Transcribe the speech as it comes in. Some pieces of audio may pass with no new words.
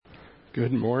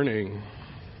Good morning.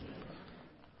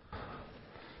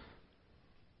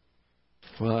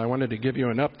 Well, I wanted to give you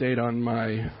an update on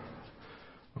my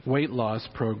weight loss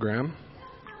program.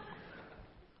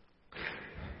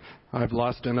 I've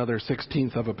lost another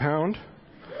 1/16 of a pound.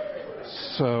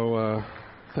 So,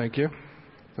 thank you.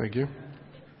 Thank you.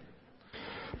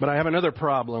 But I have another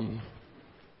problem,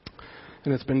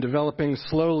 and it's been developing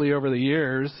slowly over the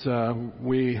years.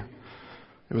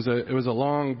 It was a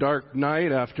long, dark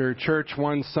night after church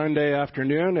one Sunday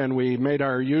afternoon, and we made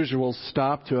our usual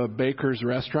stop to a baker's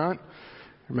restaurant.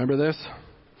 Remember this?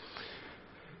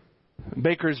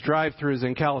 Baker's drive-thrus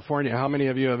in California. How many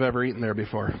of you have ever eaten there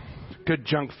before? Good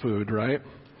junk food, right?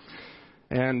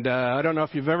 And I don't know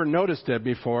if you've ever noticed it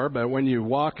before, but when you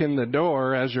walk in the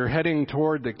door, as you're heading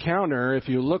toward the counter, if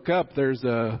you look up, there's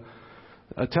a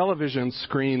television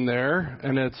screen there,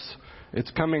 and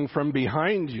it's coming from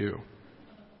behind you.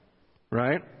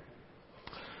 Right?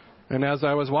 And as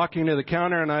I was walking to the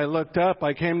counter and I looked up,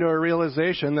 I came to a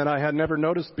realization that I had never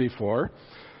noticed before,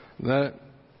 that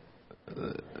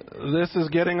this is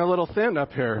getting a little thin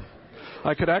up here.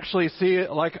 I could actually see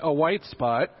it like a white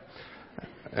spot.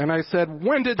 And I said,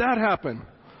 "When did that happen?"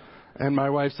 And my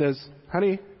wife says,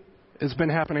 "Honey, it's been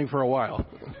happening for a while."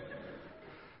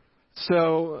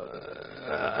 So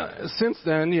since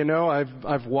then,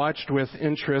 I've watched with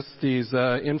interest these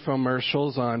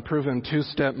infomercials on proven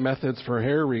two-step methods for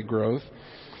hair regrowth,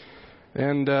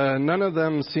 and none of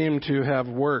them seem to have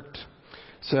worked.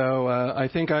 So I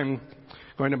think I'm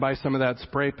going to buy some of that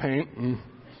spray paint and,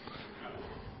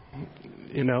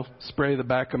 spray the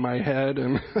back of my head.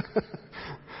 And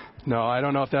no, I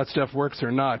don't know if that stuff works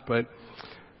or not, but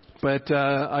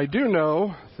I do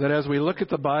know that as we look at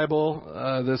the Bible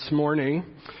this morning,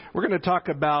 we're going to talk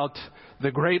about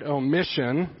the Great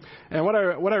Omission. And what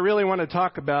I really want to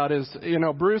talk about is,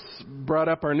 Bruce brought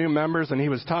up our new members, and he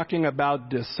was talking about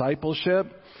discipleship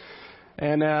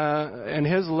and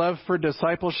his love for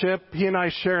discipleship. He and I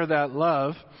share that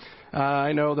love.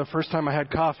 I know the first time I had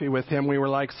coffee with him, we were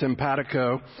like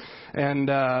simpatico. And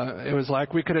it was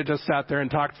like we could have just sat there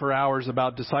and talked for hours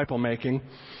about disciple making.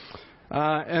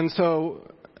 And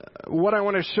so what I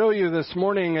want to show you this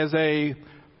morning is a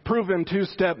proven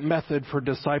two-step method for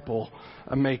disciple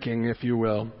making, if you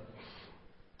will.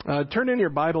 Turn in your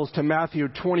Bibles to Matthew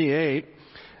 28.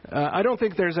 I don't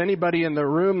think there's anybody in the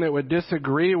room that would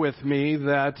disagree with me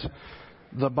that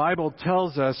the Bible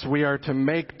tells us we are to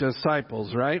make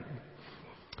disciples, right?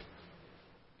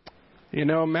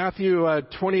 Matthew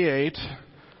 28,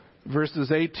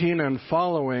 verses 18 and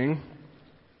following,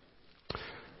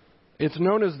 it's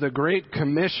known as the Great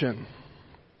Commission,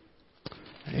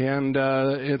 and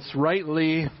it's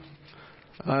rightly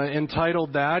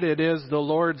entitled that. It is the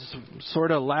Lord's sort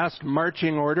of last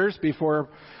marching orders before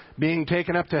being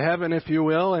taken up to heaven, if you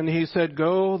will. And he said,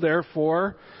 "Go,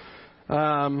 therefore,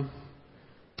 and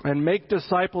make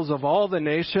disciples of all the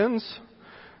nations."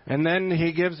 And then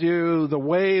he gives you the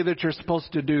way that you're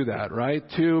supposed to do that, right?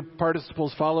 Two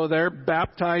participles follow there: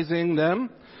 baptizing them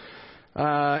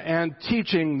and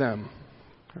teaching them,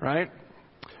 right?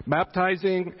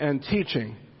 Baptizing and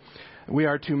teaching. We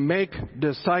are to make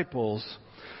disciples.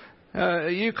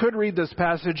 You could read this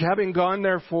passage, having gone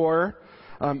therefore,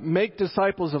 make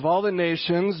disciples of all the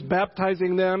nations,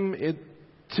 baptizing them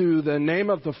to the name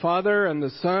of the Father and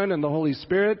the Son and the Holy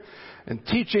Spirit, and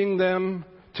teaching them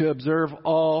to observe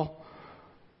all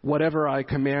whatever I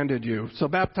commanded you. So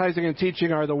baptizing and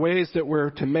teaching are the ways that we're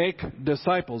to make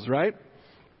disciples, right?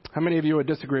 How many of you would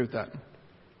disagree with that?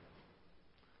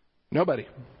 Nobody.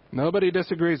 Nobody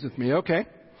disagrees with me. Okay.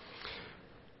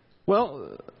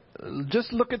 Well,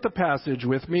 just look at the passage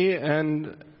with me,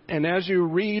 and as you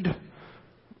read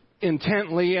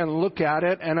intently and look at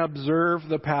it and observe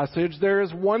the passage, there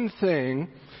is one thing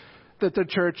that the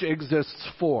church exists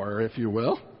for, if you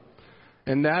will,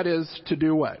 and that is to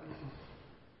do what?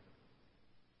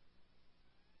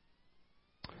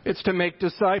 It's to make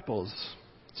disciples.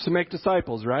 It's to make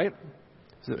disciples, right?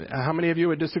 How many of you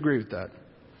would disagree with that?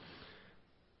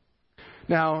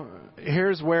 Now,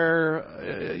 here's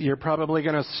where you're probably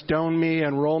going to stone me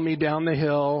and roll me down the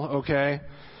hill, okay?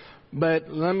 But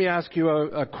let me ask you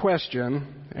a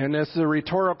question, and this is a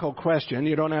rhetorical question.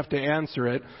 You don't have to answer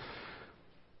it.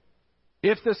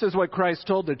 If this is what Christ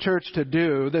told the church to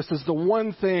do, this is the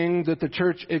one thing that the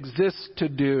church exists to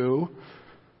do,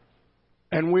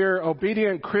 and we're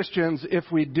obedient Christians if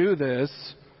we do this,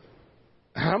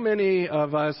 how many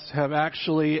of us have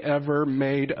actually ever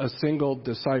made a single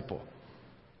disciple?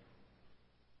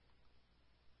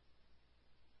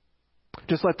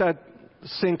 Just let that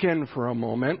sink in for a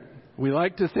moment. We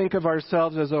like to think of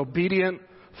ourselves as obedient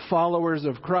followers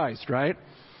of Christ, right?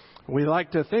 We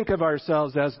like to think of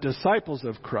ourselves as disciples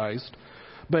of Christ,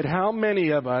 but how many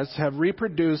of us have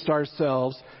reproduced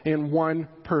ourselves in one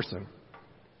person?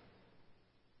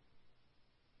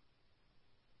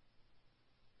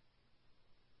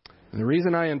 And the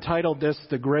reason I entitled this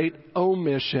The Great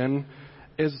Omission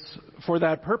is for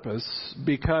that purpose,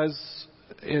 because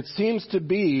it seems to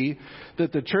be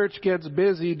that the church gets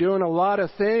busy doing a lot of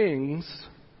things,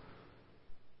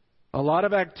 a lot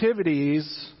of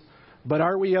activities, but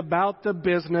are we about the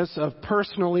business of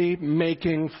personally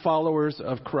making followers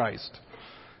of Christ?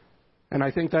 And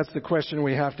I think that's the question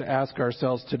we have to ask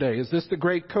ourselves today. Is this the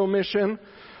Great Commission,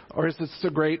 or is this the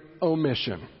Great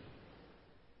Omission?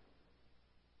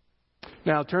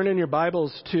 Now, turn in your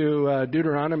Bibles to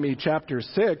Deuteronomy chapter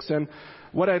 6, and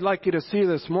what I'd like you to see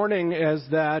this morning is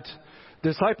that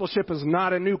discipleship is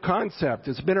not a new concept.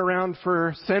 It's been around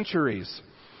for centuries.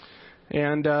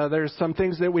 And there's some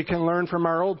things that we can learn from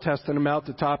our Old Testament about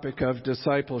the topic of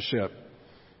discipleship.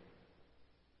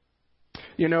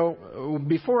 You know,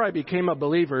 before I became a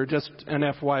believer, just an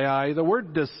FYI, the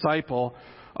word disciple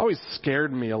always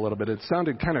scared me a little bit. It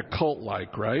sounded kind of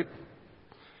cult-like, right?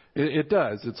 It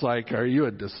does. It's like, are you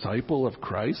a disciple of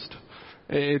Christ?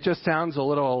 It just sounds a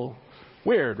little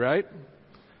weird, right?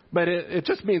 But it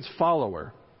just means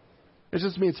follower. It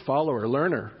just means follower,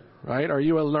 learner, right? Are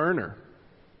you a learner?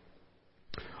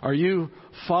 Are you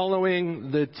following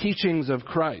the teachings of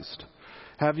Christ?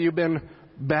 Have you been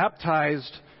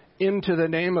baptized into the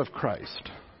name of Christ?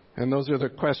 And those are the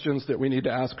questions that we need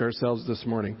to ask ourselves this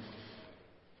morning.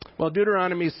 Well,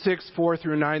 Deuteronomy 6, 4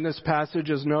 through 9, this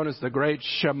passage is known as the Great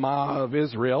Shema of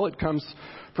Israel. It comes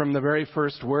from the very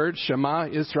first word, Shema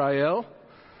Israel,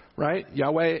 right?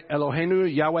 Yahweh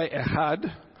Eloheinu, Yahweh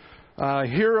Echad.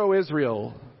 Hear, O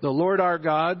Israel, the Lord our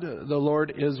God, the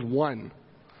Lord is one.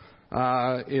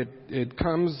 It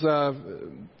comes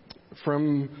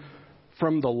from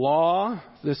the law.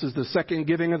 This is the second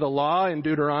giving of the law in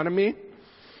Deuteronomy.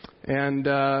 And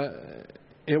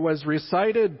it was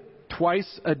recited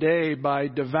twice a day by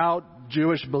devout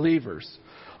Jewish believers,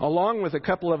 along with a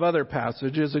couple of other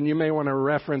passages, and you may want to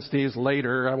reference these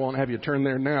later. I won't have you turn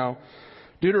there now.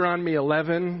 Deuteronomy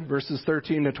 11, verses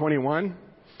 13 to 21,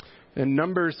 and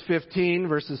Numbers 15,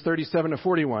 verses 37 to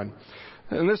 41.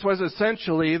 And this was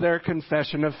essentially their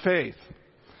confession of faith.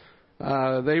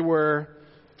 They were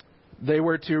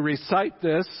to recite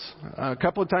this a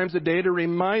couple of times a day to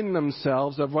remind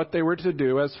themselves of what they were to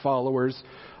do as followers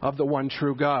of the one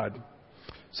true God.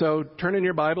 So turn in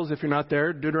your Bibles, if you're not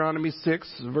there, Deuteronomy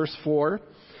 6, verse 4.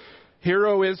 Hear,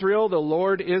 O Israel, the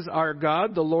Lord is our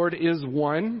God, the Lord is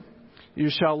one. You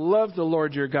shall love the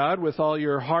Lord your God with all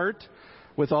your heart,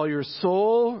 with all your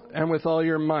soul, and with all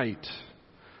your might.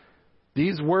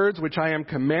 These words which I am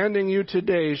commanding you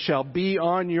today shall be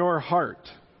on your heart.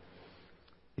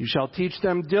 You shall teach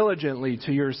them diligently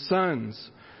to your sons,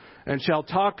 and shall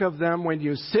talk of them when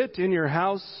you sit in your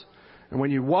house, and when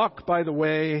you walk by the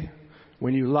way,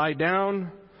 when you lie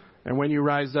down, and when you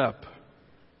rise up.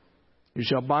 You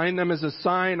shall bind them as a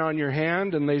sign on your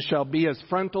hand, and they shall be as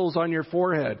frontals on your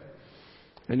forehead.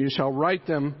 And you shall write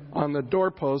them on the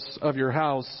doorposts of your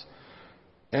house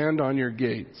and on your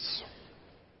gates.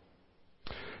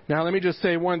 Now, let me just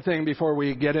say one thing before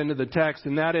we get into the text,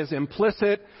 and that is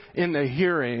implicit in the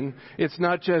hearing. It's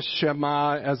not just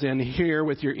Shema as in hear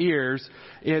with your ears.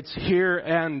 It's hear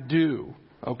and do,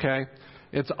 okay?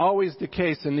 It's always the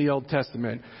case in the Old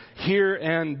Testament. Hear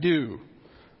and do.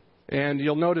 And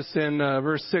you'll notice in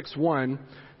verse 6:1,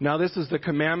 now this is the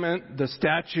commandment, the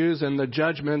statutes, and the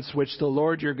judgments which the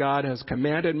Lord your God has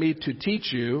commanded me to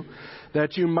teach you,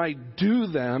 that you might do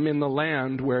them in the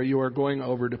land where you are going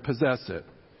over to possess it.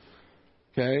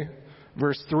 Okay?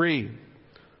 Verse 3.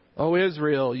 O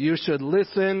Israel, you should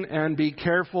listen and be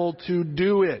careful to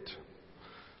do it.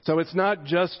 So it's not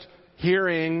just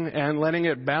hearing and letting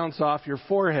it bounce off your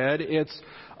forehead. It's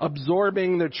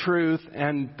absorbing the truth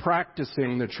and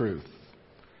practicing the truth.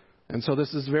 And so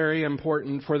this is very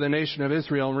important for the nation of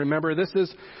Israel. And remember, this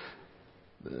is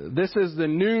the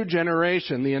new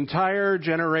generation, the entire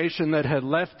generation that had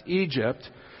left Egypt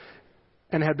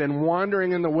and had been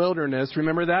wandering in the wilderness.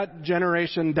 Remember, that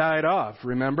generation died off,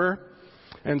 remember?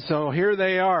 And so here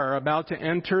they are about to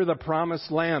enter the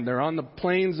promised land. They're on the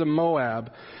plains of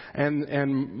Moab.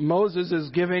 And Moses is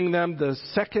giving them the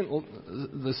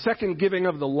second giving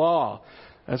of the law.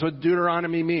 That's what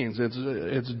Deuteronomy means.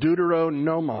 It's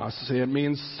Deuteronomos. It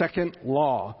means second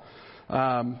law.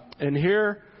 And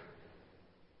here,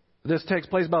 this takes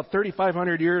place about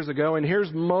 3,500 years ago. And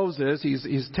here's Moses.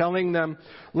 He's telling them,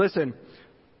 listen,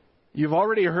 You've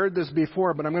already heard this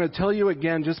before, but I'm going to tell you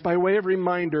again, just by way of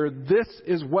reminder, this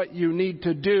is what you need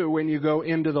to do when you go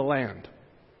into the land.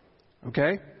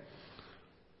 Okay?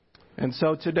 And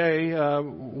so today,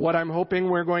 what I'm hoping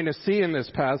we're going to see in this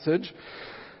passage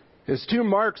is two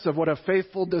marks of what a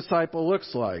faithful disciple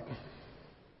looks like.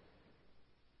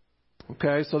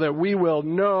 Okay, so that we will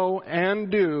know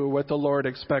and do what the Lord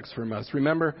expects from us.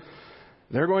 Remember,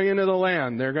 they're going into the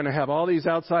land. They're going to have all these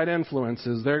outside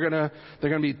influences. They're going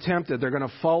to be tempted. They're going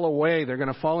to fall away. They're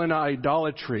going to fall into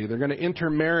idolatry. They're going to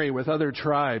intermarry with other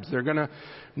tribes. They're going to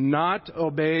not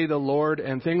obey the Lord,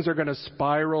 and things are going to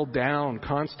spiral down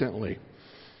constantly.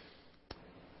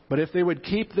 But if they would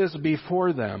keep this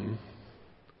before them,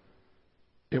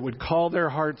 it would call their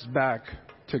hearts back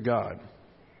to God.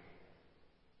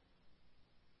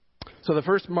 So the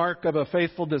first mark of a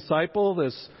faithful disciple,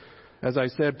 this, as I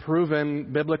said,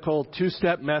 proven biblical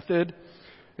two-step method,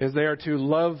 is they are to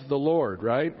love the Lord,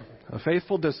 right? A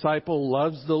faithful disciple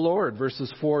loves the Lord,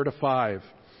 verses 4 to 5.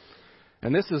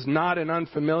 And this is not an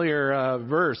unfamiliar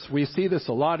verse. We see this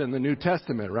a lot in the New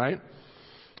Testament, right?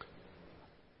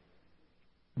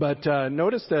 But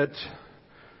notice that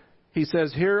he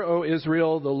says, "Hear, O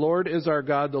Israel, the Lord is our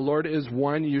God, the Lord is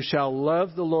one. You shall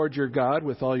love the Lord your God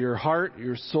with all your heart,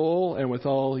 your soul, and with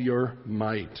all your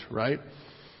might," right?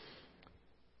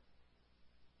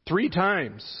 Three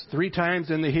times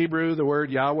in the Hebrew, the word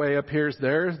Yahweh appears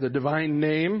there, the divine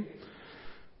name.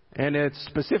 And it's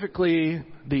specifically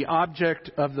the object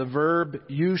of the verb,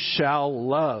 you shall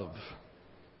love.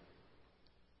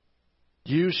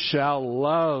 You shall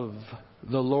love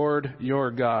the Lord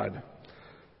your God.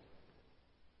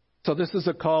 So this is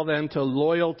a call then to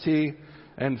loyalty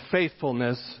and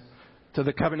faithfulness to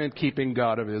the covenant-keeping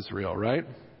God of Israel, right?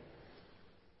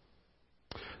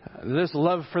 This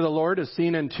love for the Lord is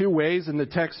seen in two ways in the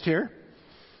text here,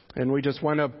 and we just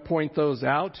want to point those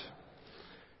out.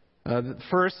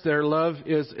 First, their love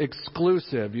is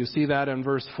exclusive. You see that in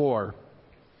verse 4.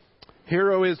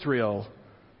 "Hear, O Israel,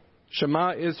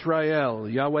 Shema Israel,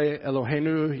 Yahweh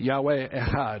Eloheinu, Yahweh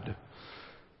Echad."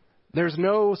 There's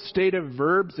no stative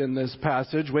verbs in this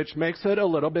passage, which makes it a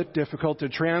little bit difficult to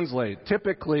translate.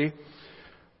 Typically,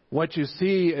 what you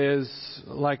see is,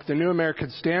 like the New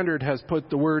American Standard has put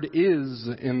the word "is"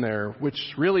 in there,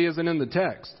 which really isn't in the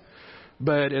text.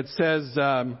 But it says,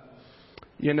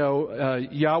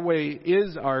 Yahweh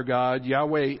is our God,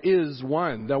 Yahweh is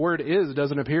one. The word "is"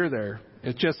 doesn't appear there.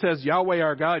 It just says Yahweh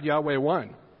our God, Yahweh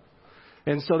one.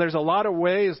 And so there's a lot of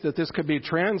ways that this could be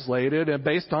translated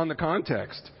based on the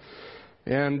context.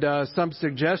 And some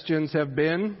suggestions have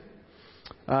been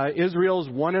Israel's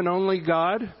one and only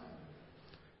God.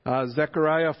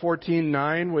 Zechariah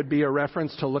 14:9 would be a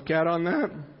reference to look at on that.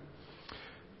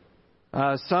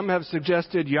 Some have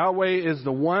suggested Yahweh is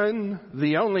the one,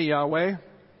 the only Yahweh.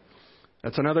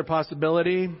 That's another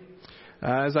possibility.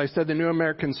 As I said, the New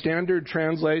American Standard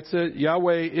translates it,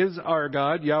 Yahweh is our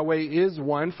God. Yahweh is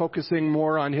one, focusing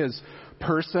more on his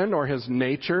person or his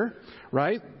nature,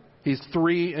 right? He's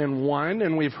three in one,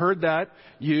 and we've heard that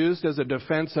used as a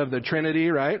defense of the Trinity,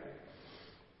 right?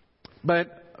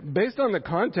 But based on the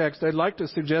context, I'd like to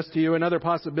suggest to you another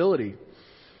possibility.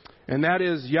 And that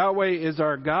is Yahweh is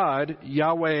our God,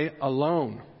 Yahweh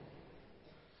alone.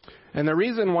 And the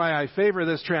reason why I favor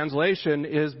this translation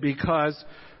is because,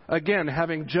 again,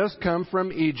 having just come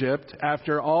from Egypt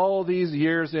after all these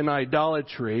years in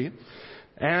idolatry,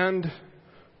 and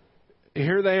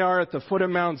here they are at the foot of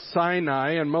Mount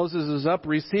Sinai, and Moses is up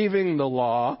receiving the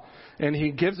law, and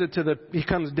he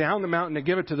comes down the mountain to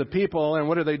give it to the people, and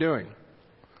what are they doing?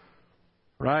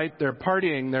 Right? They're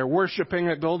partying, they're worshiping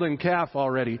a golden calf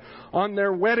already on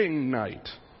their wedding night.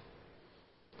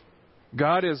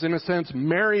 God is, in a sense,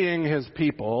 marrying his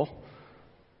people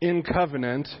in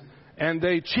covenant, and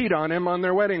they cheat on him on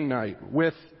their wedding night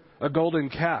with a golden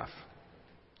calf.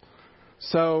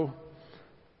 So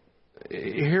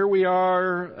here we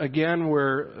are again.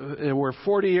 We're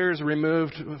 40 years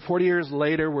removed. 40 years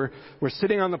later, we're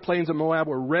sitting on the plains of Moab.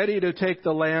 We're ready to take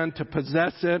the land, to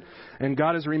possess it, and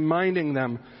God is reminding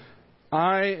them,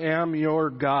 "I am your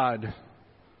God.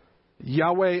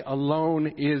 Yahweh alone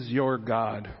is your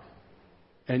God,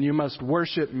 and you must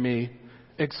worship me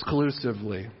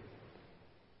exclusively."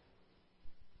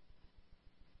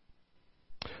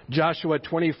 Joshua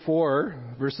 24,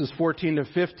 verses 14 to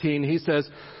 15, he says,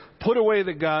 "Put away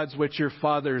the gods which your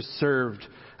fathers served.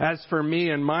 As for me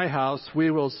and my house,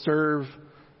 we will serve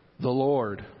the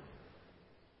Lord."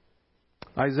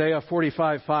 Isaiah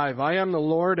 45:5, "I am the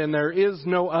Lord, and there is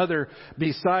no other.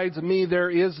 Besides me, there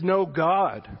is no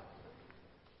God."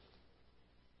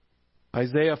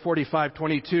 Isaiah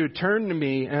 45:22, turn to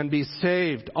me and be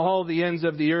saved, all the ends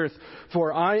of the earth,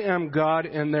 for I am God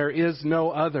and there is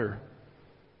no other.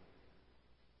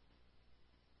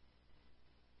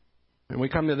 And we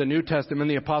come to the New Testament,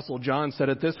 the Apostle John said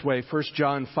it this way, 1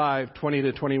 John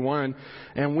 5:20-21,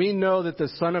 and we know that the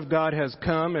Son of God has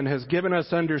come and has given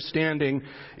us understanding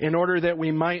in order that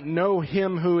we might know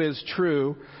him who is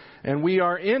true, and we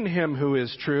are in him who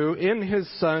is true, in his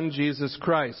Son, Jesus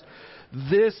Christ.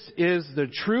 This is the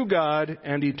true God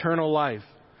and eternal life.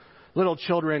 Little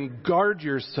children, guard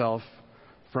yourself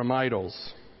from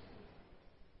idols.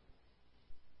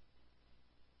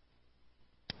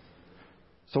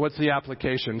 So what's the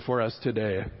application for us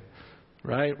today?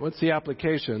 Right? What's the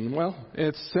application? Well,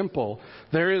 it's simple.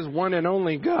 There is one and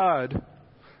only God.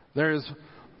 There is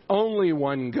only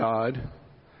one God.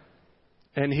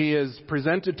 And he is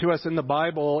presented to us in the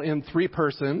Bible in three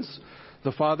persons,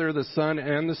 the Father, the Son,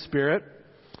 and the Spirit.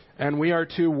 And we are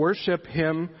to worship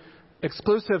him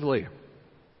exclusively.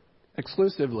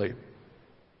 Exclusively.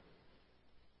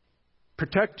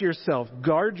 Protect yourself.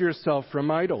 Guard yourself from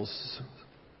idols.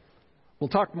 We'll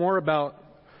talk more about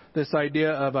this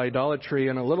idea of idolatry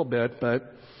in a little bit, but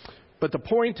the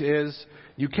point is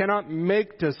you cannot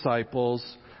make disciples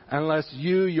unless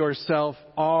you yourself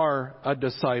are a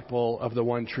disciple of the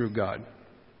one true God.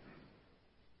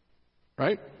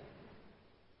 Right?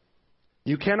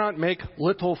 You cannot make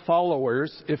little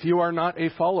followers if you are not a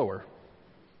follower.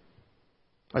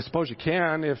 I suppose you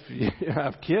can if you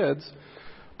have kids,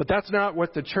 but that's not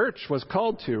what the church was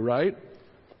called to, right?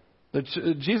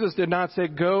 Jesus did not say,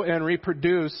 go and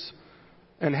reproduce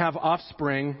and have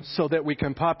offspring so that we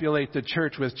can populate the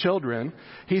church with children.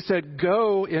 He said,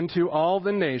 go into all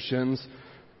the nations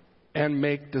and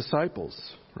make disciples,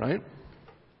 right?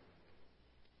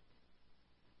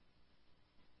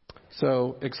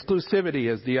 So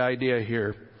exclusivity is the idea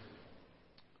here.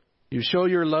 You show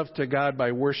your love to God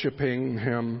by worshiping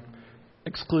him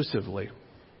exclusively.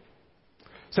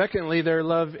 Secondly, their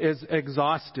love is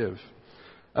exhaustive.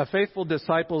 A faithful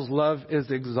disciple's love is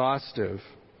exhaustive.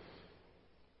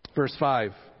 Verse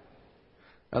 5.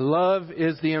 A love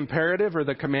is the imperative or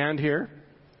the command here.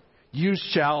 You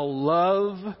shall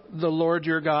love the Lord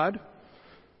your God.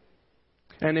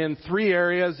 And in three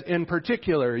areas in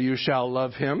particular, you shall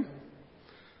love him.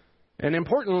 And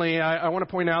importantly, I want to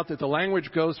point out that the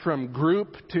language goes from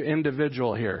group to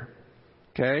individual here.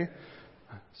 Okay?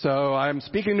 So I'm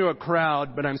speaking to a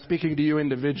crowd, but I'm speaking to you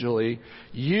individually.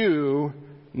 You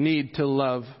need to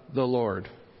love the Lord.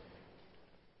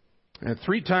 And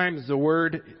 3 times the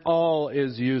word all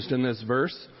is used in this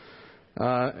verse.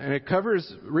 And it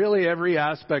covers really every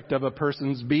aspect of a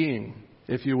person's being,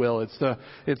 if you will. It's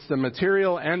the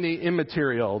material and the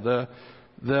immaterial, the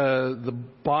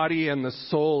body and the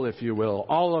soul, if you will.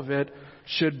 All of it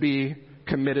should be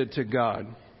committed to God.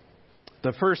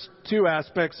 The first 2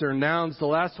 aspects are nouns. The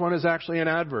last one is actually an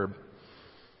adverb.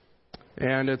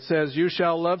 And it says, you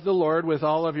shall love the Lord with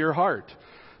all of your heart.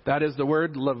 That is the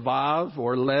word levav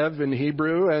or lev in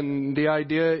Hebrew. And the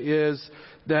idea is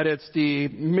that it's the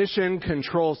mission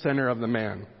control center of the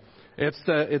man. It's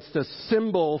the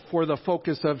symbol for the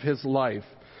focus of his life.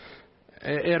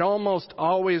 It almost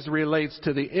always relates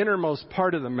to the innermost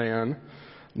part of the man,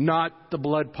 not the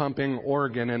blood pumping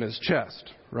organ in his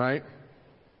chest, right?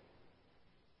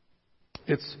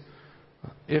 It's,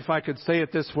 if I could say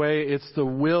it this way, it's the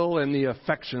will and the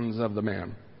affections of the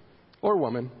man or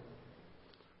woman.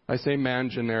 I say man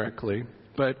generically,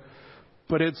 but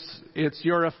it's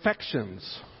your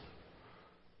affections.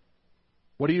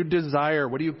 What do you desire?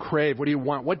 What do you crave? What do you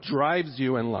want? What drives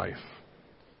you in life?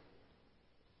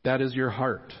 That is your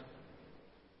heart.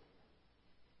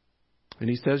 And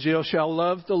he says, you shall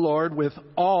love the Lord with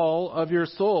all of your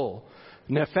soul.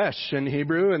 Nefesh in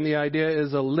Hebrew, and the idea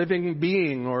is a living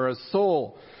being or a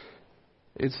soul.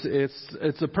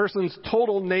 It's a person's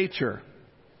total nature.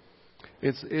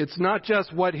 It's not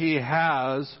just what he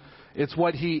has, it's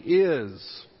what he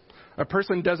is. A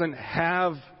person doesn't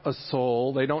have a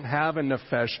soul, they don't have a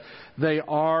nefesh, they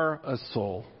are a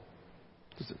soul.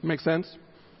 Does it make sense?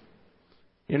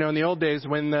 You know, in the old days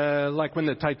when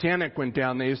the Titanic went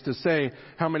down, they used to say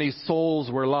how many souls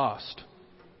were lost.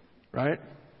 Right?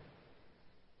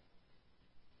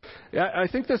 Yeah, I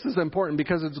think this is important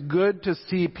because it's good to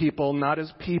see people not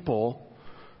as people,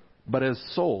 but as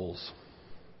souls.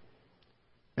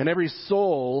 And every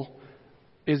soul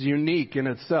is unique in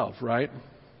itself, right?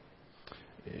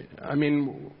 I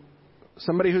mean,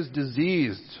 somebody who's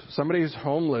diseased, somebody who's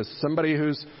homeless, somebody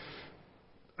who's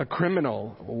a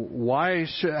criminal,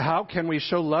 how can we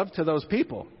show love to those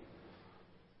people?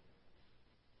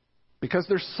 Because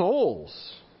they're souls,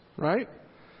 right?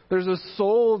 There's a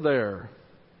soul there.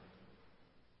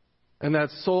 And that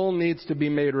soul needs to be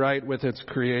made right with its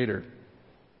Creator.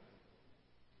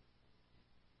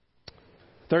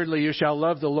 Thirdly, you shall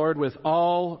love the Lord with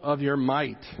all of your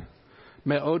might.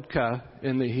 Me'odka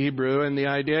in the Hebrew. And the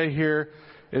idea here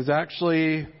is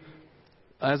actually,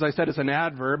 as I said, it's an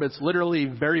adverb. It's literally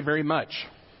very, very much.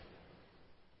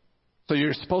 So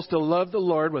you're supposed to love the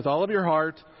Lord with all of your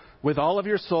heart, with all of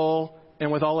your soul,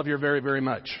 and with all of your very, very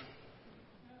much.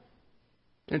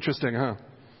 Interesting, huh?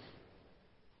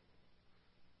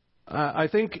 I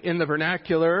think in the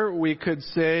vernacular, we could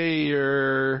say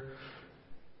your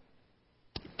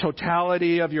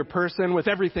totality of your person with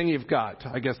everything you've got.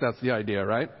 I guess that's the idea,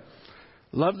 right?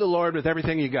 Love the Lord with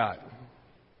everything you got.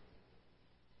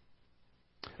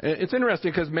 It's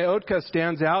interesting because me'odka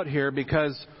stands out here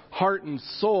because heart and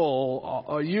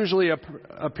soul usually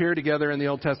appear together in the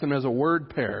Old Testament as a word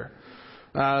pair.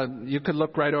 You could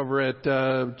look right over at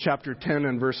chapter 10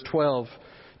 and verse 12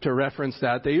 to reference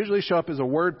that. They usually show up as a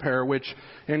word pair, which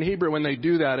in Hebrew, when they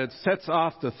do that, it sets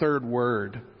off the third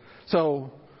word.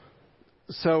 So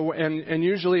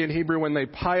usually in Hebrew, when they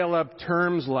pile up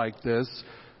terms like this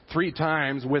 3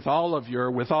 times, with all of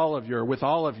your, with all of your, with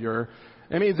all of your,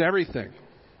 it means everything,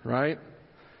 right?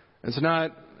 It's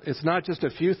not just a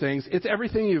few things. It's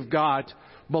everything you've got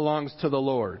belongs to the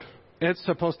Lord. It's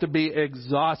supposed to be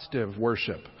exhaustive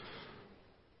worship.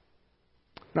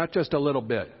 Not just a little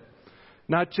bit.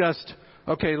 Not just,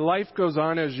 okay, life goes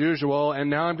on as usual, and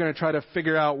now I'm going to try to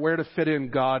figure out where to fit in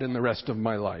God in the rest of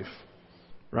my life.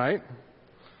 Right?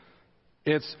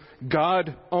 It's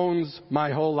God owns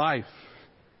my whole life.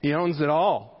 He owns it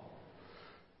all.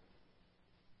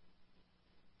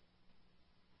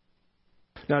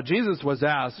 Now, Jesus was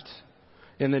asked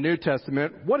in the New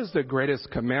Testament, what is the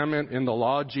greatest commandment in the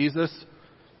law, Jesus?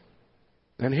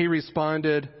 And he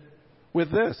responded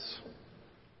with this.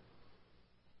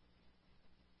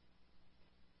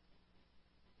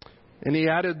 And he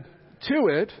added to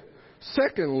it,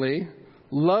 secondly,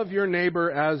 love your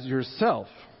neighbor as yourself.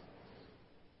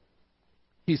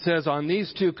 He says, on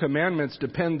these 2 commandments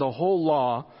depend the whole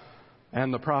law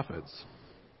and the prophets.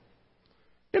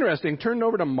 Interesting. Turn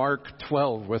over to Mark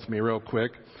 12 with me real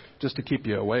quick, just to keep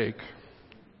you awake.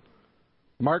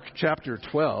 Mark chapter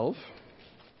 12.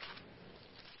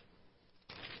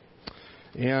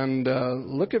 And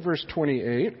look at verse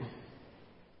 28.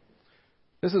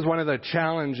 This is one of the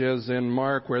challenges in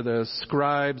Mark where the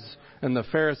scribes and the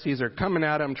Pharisees are coming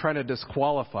at him, trying to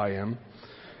disqualify him.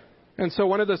 And so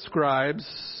one of the scribes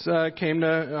came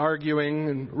to arguing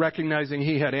and recognizing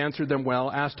he had answered them well,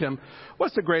 asked him,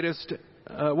 what's the greatest,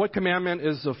 what commandment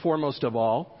is the foremost of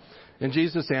all? And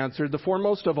Jesus answered, the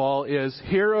foremost of all is,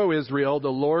 hear, O Israel, the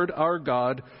Lord our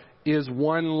God is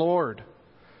one Lord.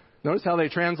 Notice how they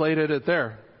translated it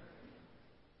there.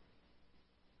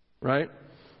 Right?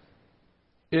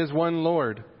 Is one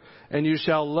Lord. And you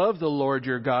shall love the Lord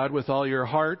your God with all your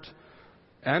heart,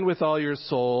 and with all your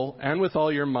soul, and with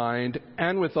all your mind,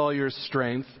 and with all your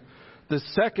strength. The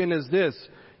second is this,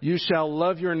 you shall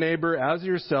love your neighbor as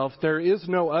yourself. There is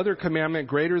no other commandment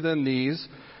greater than these.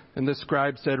 And the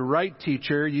scribe said, right,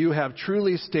 teacher, you have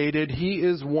truly stated, he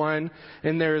is one,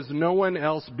 and there is no one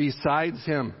else besides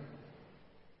him.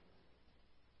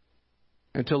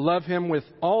 And to love him with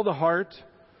all the heart,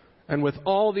 and with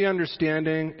all the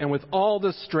understanding, and with all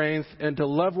the strength, and to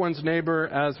love one's neighbor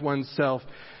as oneself,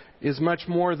 is much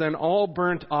more than all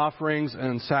burnt offerings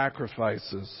and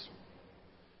sacrifices.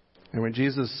 And when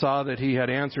Jesus saw that he had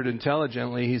answered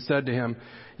intelligently, he said to him,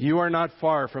 you are not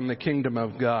far from the kingdom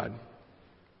of God.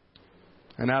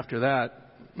 And after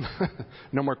that,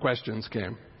 no more questions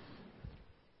came.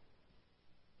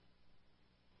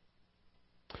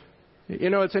 You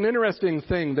know, it's an interesting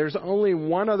thing. There's only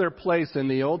one other place in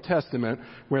the Old Testament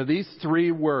where these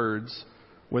 3 words,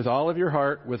 with all of your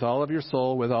heart, with all of your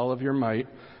soul, with all of your might,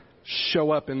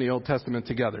 show up in the Old Testament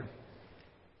together.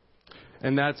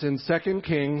 And that's in 2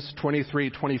 Kings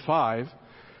 23:25,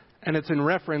 and it's in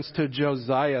reference to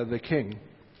Josiah the king.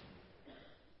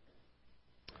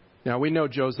 Now, we know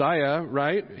Josiah,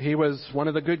 right? He was one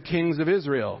of the good kings of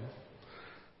Israel.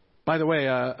 By the way,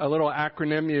 a little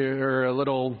acronym or a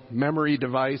little memory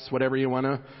device, whatever you want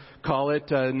to call it,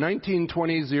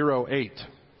 1920-08.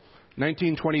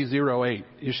 1920-08.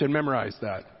 You should memorize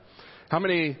that. How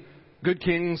many good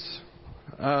kings?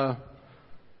 How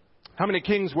many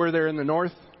kings were there in the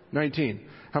north? 19.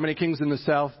 How many kings in the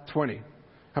south? 20.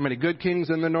 How many good kings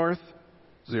in the north?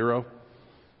 0.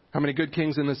 How many good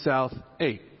kings in the south?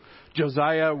 8.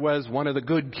 Josiah was one of the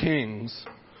good kings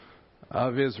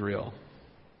of Israel.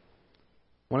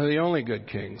 One of the only good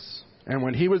kings. And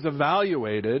when he was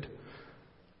evaluated,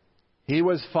 He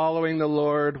was following the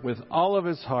Lord with all of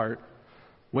his heart,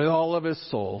 with all of his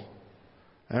soul,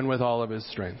 and with all of his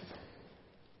strength.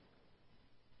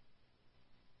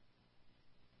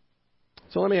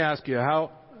 So let me ask you,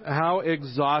 how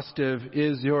exhaustive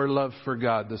is your love for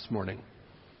God this morning?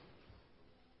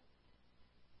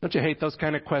 Don't you hate those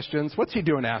kind of questions? What's he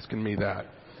doing asking me that?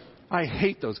 I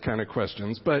hate those kind of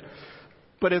questions, but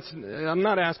I'm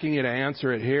not asking you to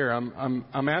answer it here.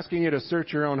 I'm asking you to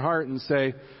search your own heart and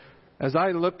say, as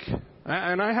I look,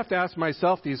 and I have to ask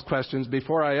myself these questions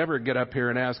before I ever get up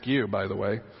here and ask you, by the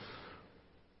way.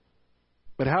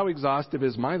 But how exhaustive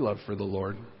is my love for the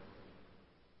Lord?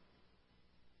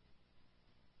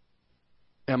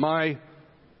 Am I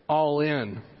all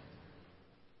in?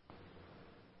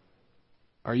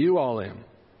 Are you all in?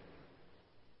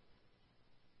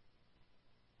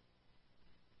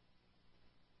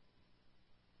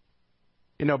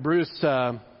 You know, Bruce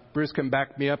can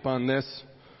back me up on this.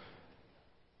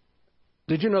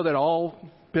 Did you know that all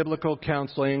biblical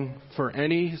counseling for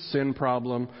any sin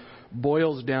problem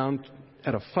boils down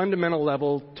at a fundamental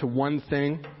level to one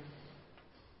thing?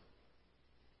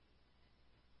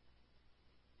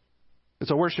 It's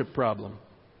a worship problem.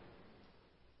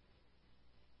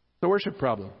 It's a worship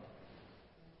problem.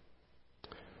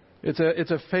 It's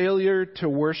a failure to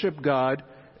worship God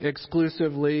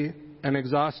exclusively and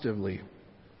exhaustively.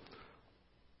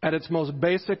 At its most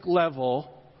basic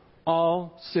level,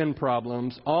 all sin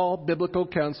problems, all biblical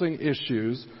counseling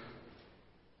issues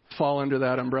fall under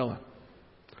that umbrella.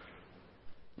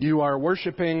 You are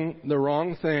worshiping the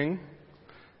wrong thing.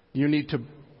 You need to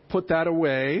put that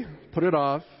away, put it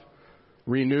off,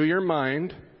 renew your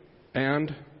mind,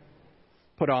 and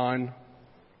put on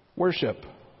worship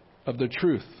of the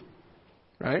truth.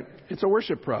 Right? It's a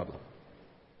worship problem.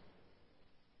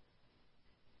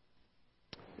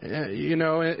 You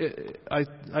know,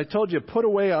 I told you, put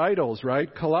away idols, right?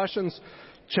 Colossians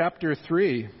chapter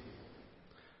 3.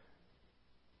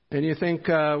 And you think,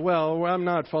 well, I'm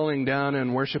not falling down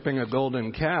and worshiping a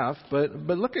golden calf, but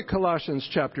look at Colossians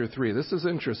chapter 3. This is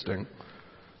interesting.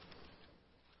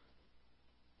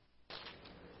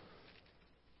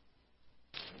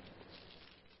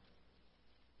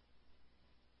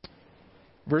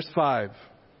 Verse 5.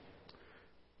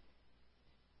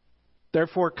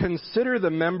 Therefore, consider the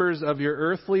members of your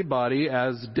earthly body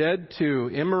as dead to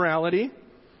immorality,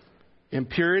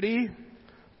 impurity,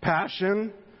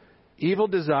 passion, evil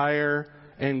desire,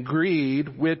 and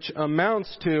greed, which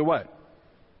amounts to what?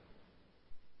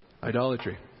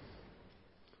 Idolatry.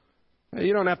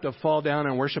 You don't have to fall down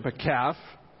and worship a calf.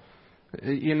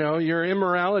 You know, your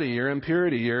immorality, your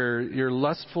impurity, your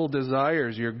lustful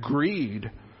desires, your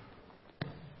greed.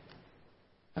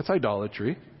 That's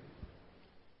idolatry.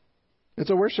 It's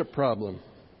a worship problem.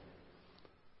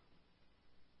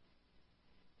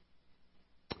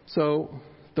 So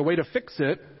the way to fix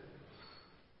it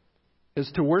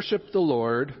is to worship the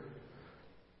Lord,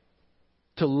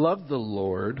 to love the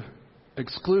Lord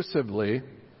exclusively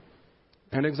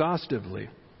and exhaustively.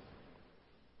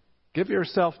 Give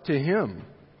yourself to Him,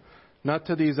 not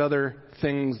to these other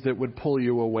things that would pull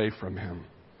you away from Him.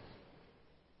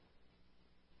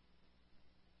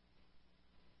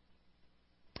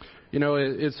 You know,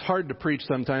 it's hard to preach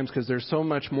sometimes because there's so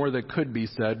much more that could be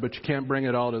said, but you can't bring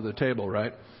it all to the table,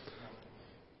 right?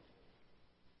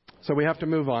 So we have to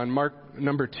move on. Mark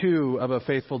number 2 of a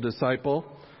faithful disciple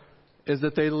is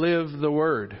that they live the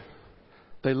Word.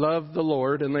 They love the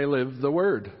Lord and they live the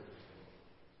Word.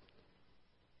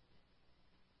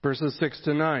 Verses 6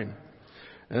 to 9.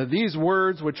 These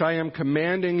words which I am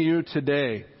commanding you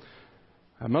today.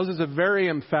 Moses is very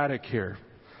emphatic here.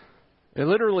 It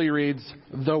literally reads,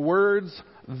 the words,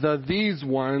 these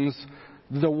ones,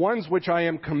 the ones which I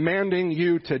am commanding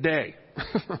you today.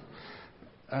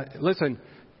 Listen,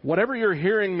 whatever you're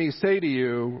hearing me say to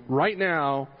you right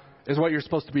now is what you're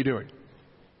supposed to be doing.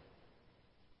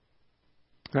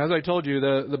 As I told you,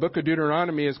 the book of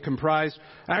Deuteronomy is comprised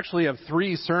actually of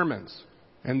 3 sermons.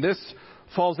 And this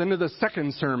falls into the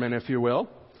second sermon, if you will.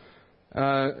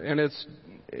 And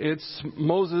it's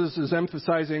Moses is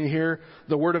emphasizing here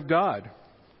the Word of God.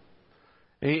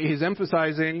 He's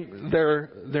emphasizing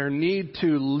their need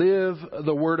to live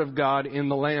the Word of God in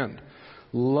the land.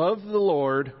 Love the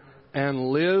Lord and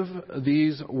live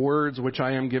these words which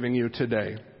I am giving you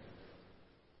today.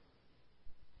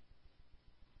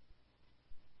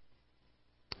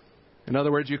 In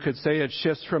other words, you could say it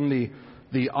shifts from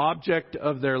the object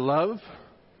of their love,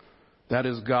 that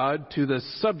is God, to the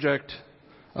subject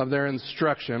of their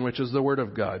instruction, which is the Word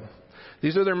of God.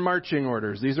 These are their marching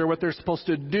orders. These are what they're supposed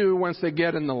to do once they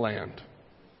get in the land.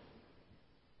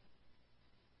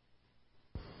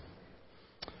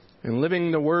 And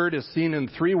living the Word is seen in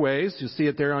three ways. You see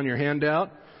it there on your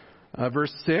handout.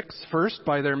 Verse 6, first,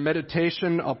 by their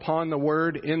meditation upon the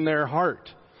Word in their heart.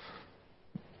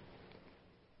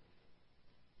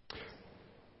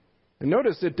 And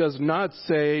notice it does not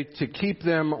say to keep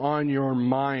them on your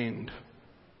mind.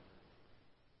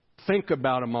 Think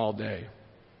about them all day.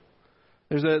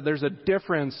 There's a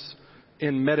difference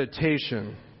in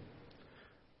meditation.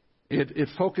 It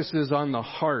focuses on the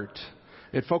heart.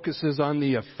 It focuses on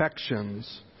the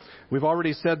affections. We've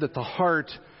already said that the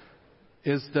heart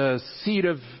is the seat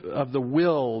of the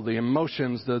will, the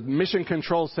emotions, the mission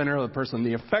control center of the person,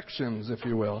 the affections, if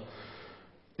you will.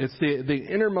 It's the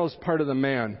innermost part of the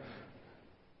man.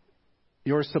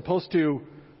 You're supposed to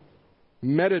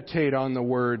meditate on the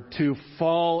Word, to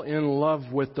fall in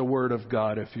love with the Word of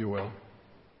God, if you will.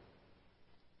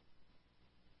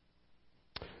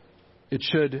 It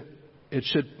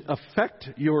should affect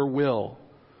your will.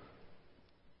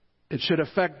 It should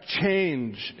affect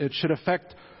change. It should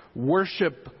affect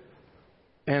worship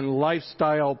and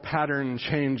lifestyle pattern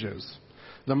changes.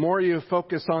 The more you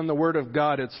focus on the Word of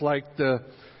God, it's like the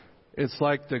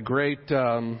great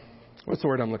what's the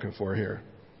word I'm looking for here?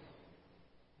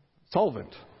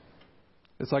 Solvent.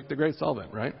 It's like the great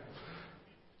solvent, right?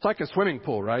 It's like a swimming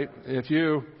pool, right? If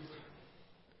you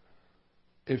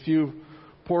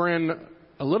pour in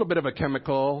a little bit of a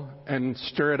chemical and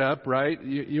stir it up, right,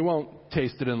 you won't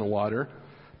taste it in the water.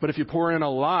 But if you pour in a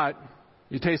lot,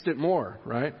 you taste it more,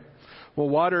 right? Well,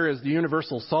 water is the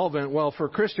universal solvent. Well, for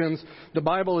Christians, the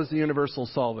Bible is the universal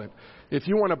solvent. If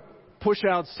you want to push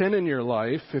out sin in your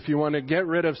life, if you want to get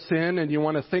rid of sin and you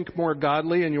want to think more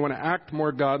godly and you want to act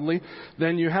more godly,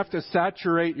 then you have to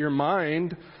saturate your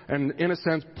mind and, in a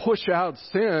sense, push out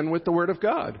sin with the Word of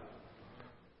God.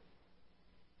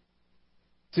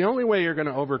 It's the only way you're going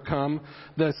to overcome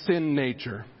the sin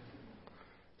nature.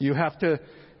 You have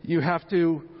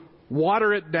to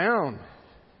water it down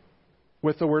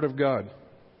with the Word of God.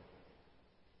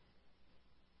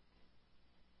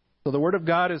 So the Word of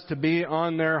God is to be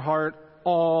on their heart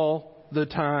all the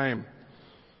time.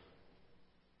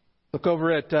 Look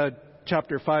over at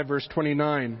chapter 5, verse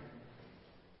 29.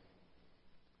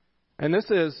 And this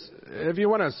is, if you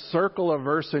want to circle a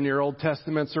verse in your Old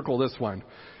Testament, circle this one.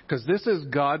 Because this is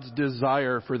God's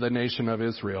desire for the nation of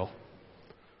Israel.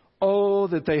 Oh,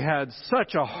 that they had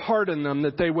such a heart in them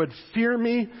that they would fear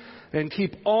me and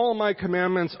keep all my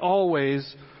commandments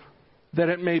always, that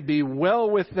it may be well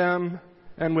with them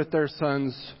and with their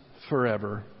sons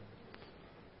forever.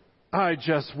 I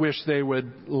just wish they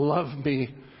would love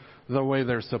me the way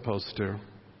they're supposed to.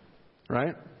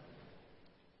 Right?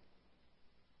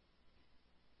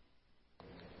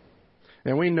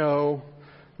 And we know,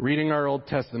 reading our Old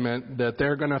Testament, that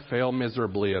they're going to fail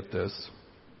miserably at this.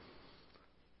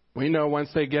 We know once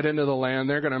they get into the land,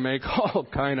 they're going to make all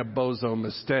kind of bozo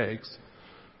mistakes.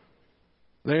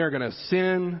 They are going to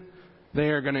sin. They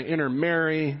are going to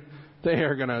intermarry. They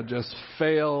are going to just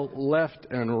fail left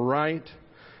and right.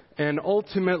 And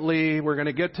ultimately, we're going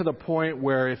to get to the point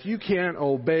where if you can't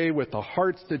obey with the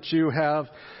hearts that you have,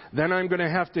 then I'm going to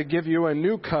have to give you a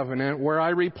new covenant where I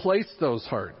replace those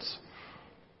hearts.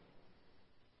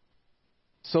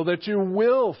 So that you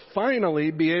will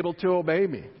finally be able to obey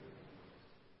me.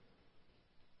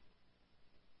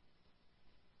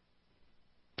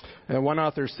 And one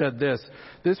author said this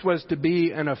was to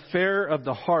be an affair of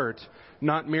the heart,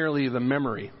 not merely the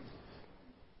memory.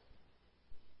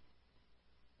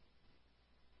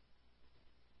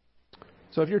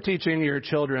 So if you're teaching your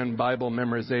children Bible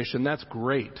memorization, that's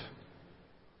great.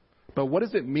 But what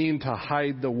does it mean to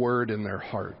hide the Word in their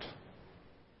heart?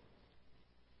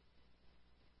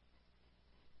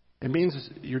 It means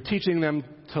you're teaching them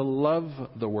to love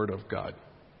the Word of God,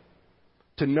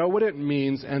 to know what it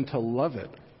means and to love it,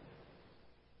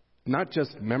 not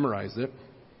just memorize it.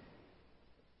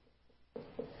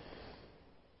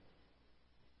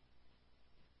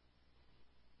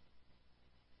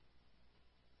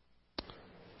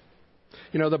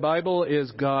 You know, the Bible is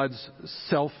God's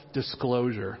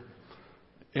self-disclosure.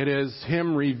 It is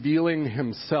Him revealing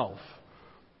Himself.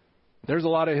 There's a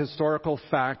lot of historical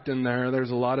fact in there.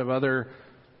 There's a lot of other,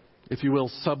 if you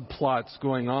will, subplots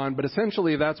going on. But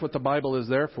essentially, that's what the Bible is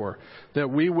there for. That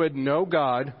we would know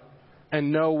God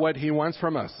and know what He wants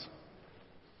from us.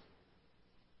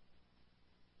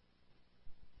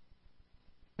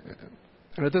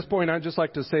 And at this point, I'd just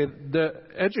like to say that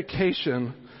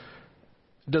education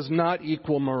does not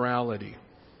equal morality.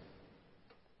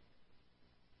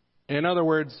 In other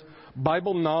words,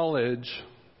 Bible knowledge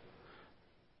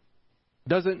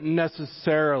doesn't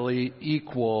necessarily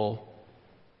equal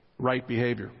right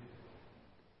behavior.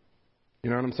 You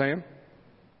know what I'm saying?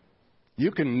 You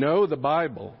can know the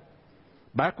Bible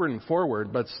backward and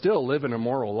forward, but still live an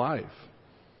immoral life.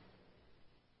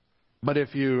 But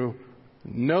if you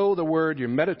know the Word, you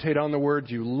meditate on the Word,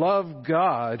 you love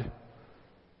God,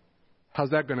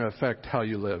 how's that going to affect how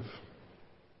you live?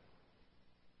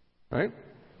 Right?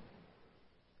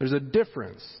 There's a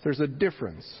difference. There's a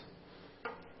difference.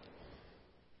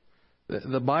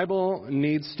 The Bible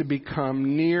needs to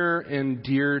become near and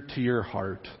dear to your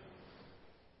heart.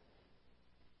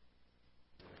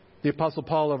 The Apostle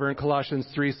Paul over in Colossians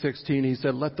 3:16, he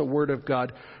said, let the Word of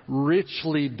God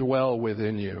richly dwell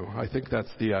within you. I think that's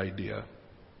the idea.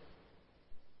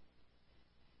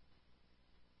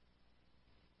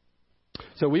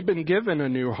 So we've been given a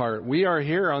new heart. We are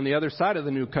here on the other side of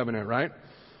the new covenant, right?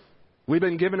 We've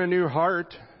been given a new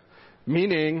heart,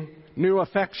 meaning new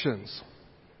affections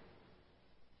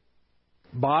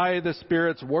by the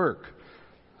Spirit's work.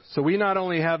 So we not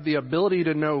only have the ability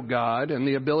to know God and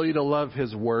the ability to love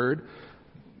His Word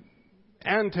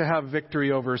and to have victory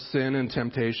over sin and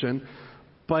temptation,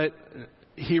 but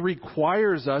He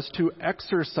requires us to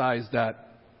exercise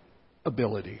that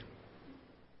ability.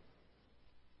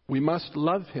 We must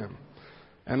love Him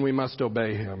and we must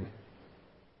obey Him.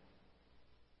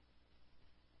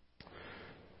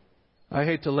 I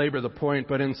hate to labor the point,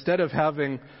 but instead of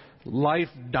having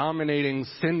life-dominating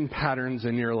sin patterns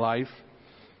in your life,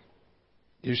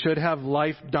 you should have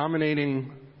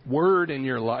life-dominating Word in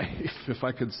your life, if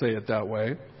I could say it that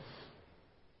way.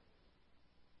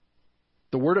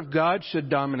 The Word of God should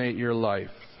dominate your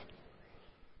life.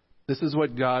 This is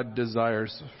what God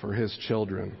desires for His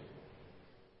children.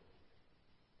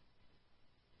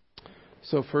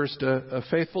 So first, a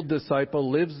faithful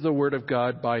disciple lives the Word of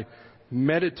God by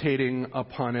meditating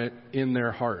upon it in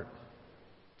their heart.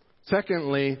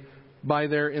 Secondly, by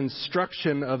their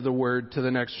instruction of the Word to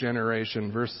the next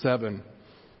generation. Verse 7.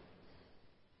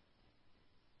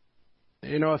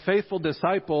 A faithful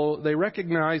disciple, they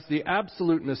recognize the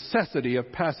absolute necessity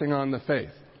of passing on the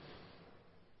faith.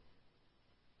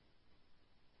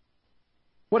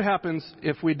 What happens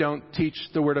if we don't teach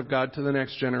the Word of God to the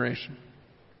next generation?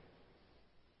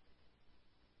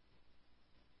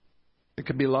 It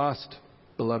could be lost,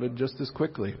 beloved, just as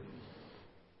quickly.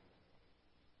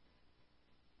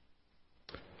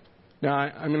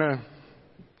 Now,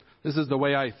 this is the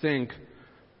way I think.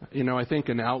 I think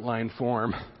in outline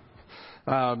form.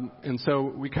 And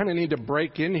so we kind of need to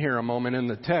break in here a moment in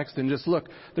the text and just look.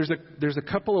 There's a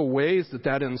couple of ways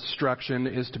that instruction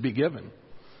is to be given.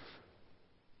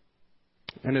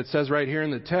 And it says right here in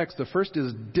the text, the first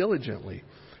is diligently.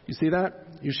 You see that?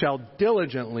 You shall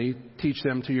diligently teach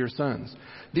them to your sons.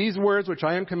 These words which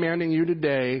I am commanding you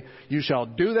today, you shall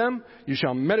do them, you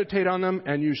shall meditate on them,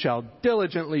 and you shall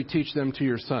diligently teach them to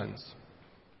your sons.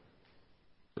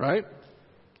 Right?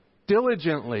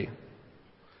 Diligently.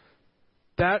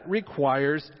 That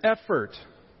requires effort.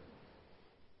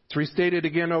 It's restated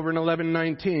again over in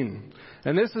 11:19.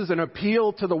 And this is an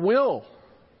appeal to the will.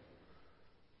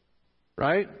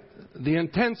 Right? The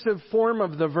intensive form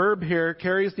of the verb here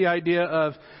carries the idea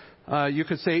of, you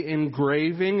could say,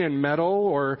 engraving in metal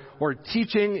or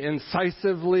teaching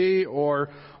incisively or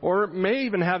may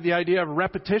even have the idea of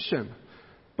repetition.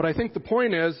 But I think the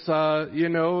point is,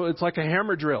 it's like a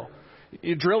hammer drill.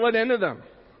 You drill it into them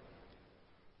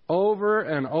over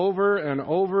and over and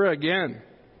over again.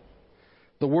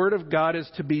 The Word of God is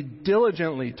to be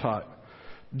diligently taught,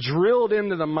 drilled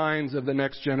into the minds of the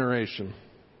next generation.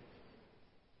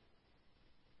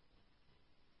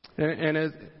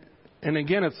 And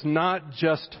again, it's not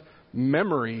just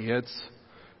memory.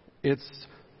 It's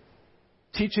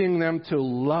teaching them to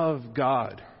love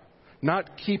God,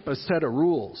 not keep a set of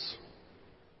rules.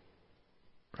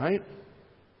 Right?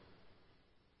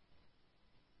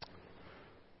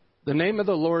 The name of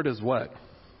the Lord is what?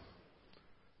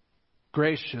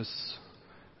 Gracious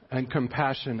and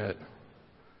compassionate,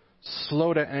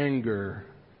 slow to anger,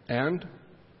 and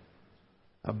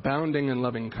abounding in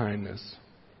loving kindness.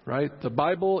 Right? The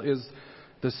Bible is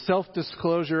the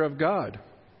self-disclosure of God.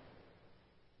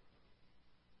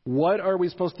 What are we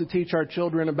supposed to teach our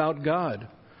children about God?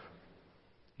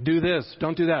 Do this,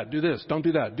 don't do that. Do this, don't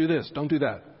do that. Do this, don't do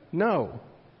that. No.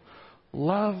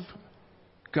 Love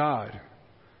God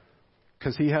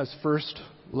because He has first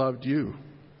loved you.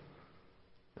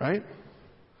 Right?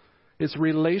 It's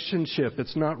relationship.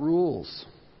 It's not rules.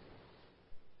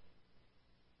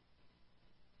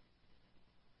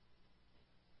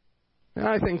 And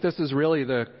I think this is really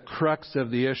the crux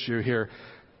of the issue here.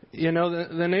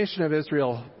 The nation of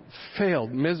Israel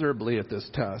failed miserably at this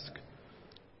task.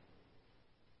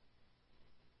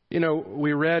 You know,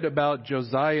 we read about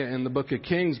Josiah in the book of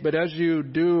Kings, but as you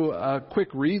do a quick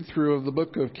read through of the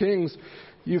book of Kings,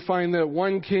 you find that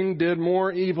one king did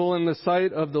more evil in the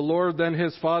sight of the Lord than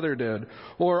his father did,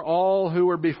 or all who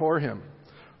were before him.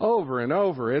 Over and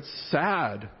over. It's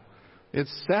sad.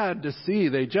 It's sad to see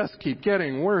they just keep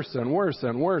getting worse and worse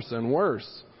and worse and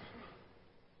worse.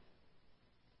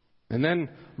 And then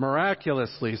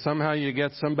miraculously, somehow you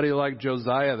get somebody like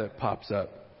Josiah that pops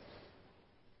up.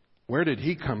 Where did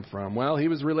he come from? Well, he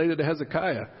was related to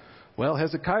Hezekiah. Well,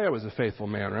 Hezekiah was a faithful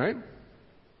man, right?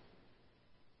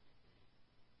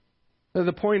 Now,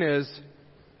 the point is,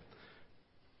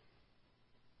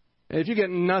 if you get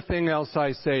nothing else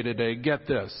I say today, get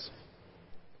this.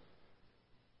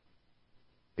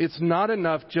 It's not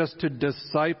enough just to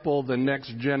disciple the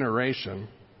next generation.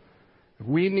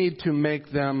 We need to make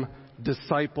them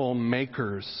disciple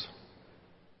makers.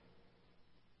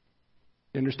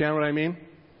 You understand what I mean?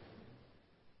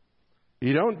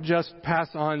 You don't just pass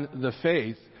on the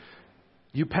faith.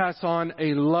 You pass on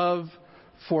a love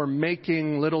for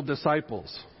making little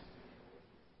disciples.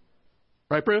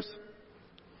 Right, Bruce?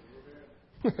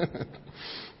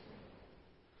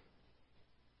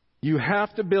 You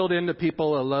have to build into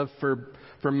people a love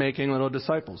for making little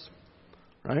disciples.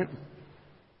 Right?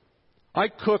 I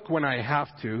cook when I have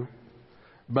to,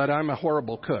 but I'm a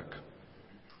horrible cook.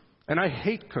 And I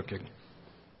hate cooking.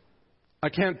 I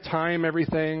can't time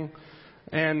everything.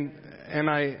 And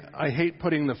I hate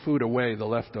putting the food away, the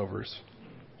leftovers.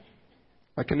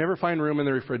 I can never find room in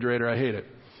the refrigerator. I hate it.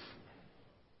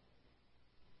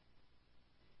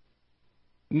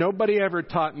 Nobody ever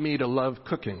taught me to love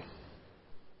cooking.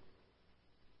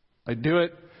 I do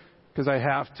it because I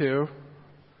have to.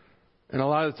 And a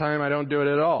lot of the time I don't do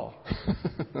it at all.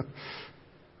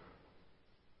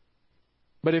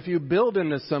 But if you build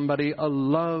into somebody a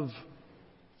love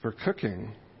for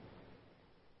cooking,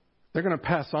 they're going to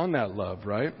pass on that love,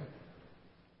 right?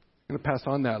 They're going to pass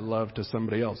on that love to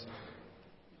somebody else.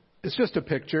 It's just a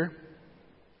picture.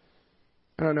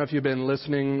 I don't know if you've been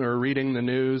listening or reading the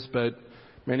news, but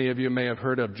many of you may have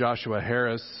heard of Joshua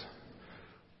Harris.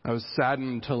 I was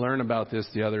saddened to learn about this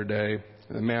the other day.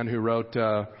 The man who wrote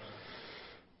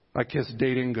I Kiss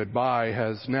Dating Goodbye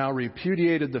has now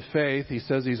repudiated the faith. He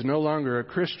says he's no longer a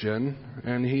Christian,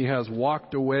 and he has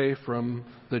walked away from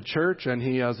the church, and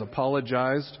he has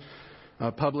apologized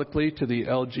publicly to the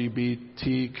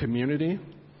LGBT community.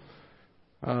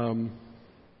 And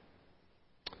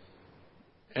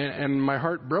my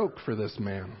heart broke for this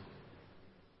man.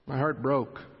 My heart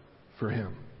broke for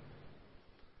him.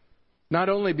 Not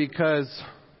only because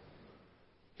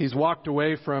he's walked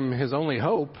away from his only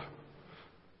hope,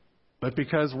 but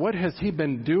because what has he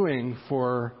been doing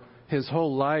for his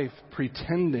whole life,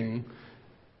 pretending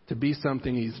to be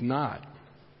something he's not?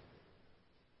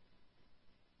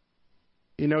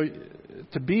 You know,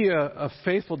 to be a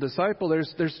faithful disciple,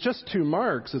 there's just two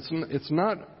marks. It's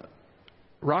not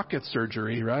rocket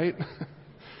surgery, right?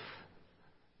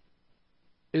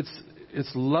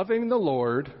 It's loving the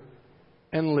Lord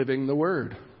and living the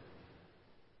Word.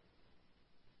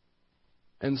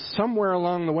 And somewhere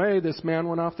along the way, this man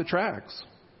went off the tracks.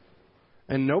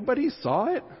 And nobody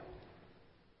saw it.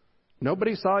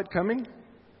 Nobody saw it coming.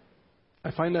 I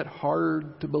find that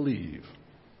hard to believe.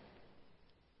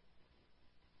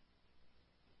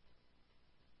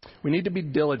 We need to be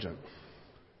diligent.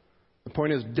 The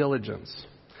point is diligence.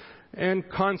 And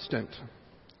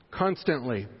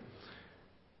constantly.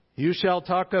 You shall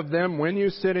talk of them when you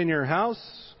sit in your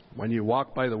house, when you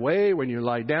walk by the way, when you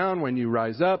lie down, when you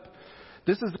rise up.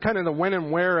 This is kind of the when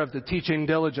and where of the teaching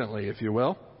diligently, if you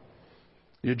will.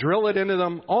 You drill it into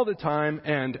them all the time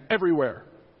and everywhere.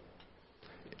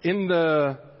 In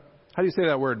the, how do you say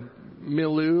that word?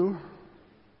 Milieu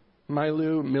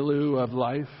of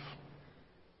life.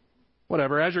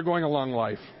 Whatever, as you're going along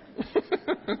life.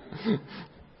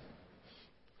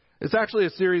 It's actually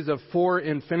a series of 4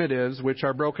 infinitives, which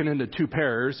are broken into 2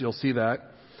 pairs. You'll see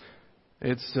that.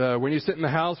 It's when you sit in the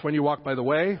house, when you walk by the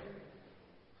way,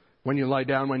 when you lie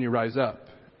down, when you rise up.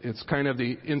 It's kind of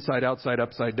the inside, outside,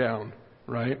 upside down,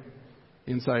 right?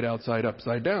 Inside, outside,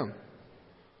 upside down.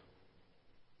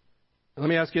 Let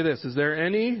me ask you this. Is there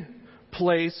any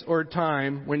place or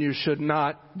time when you should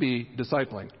not be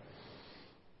discipling?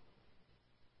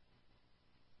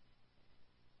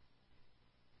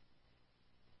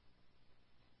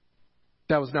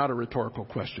 That was not a rhetorical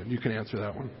question. You can answer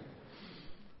that one.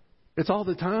 It's all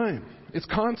the time. It's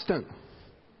constant.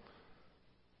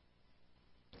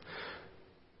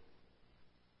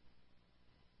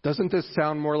 Doesn't this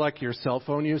sound more like your cell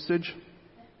phone usage?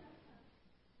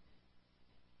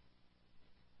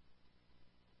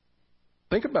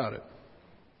 Think about it.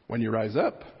 when you rise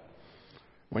up,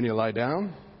 when you lie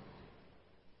down,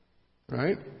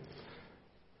 right?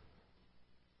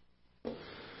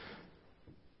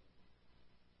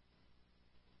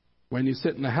 When you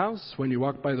sit in the house, when you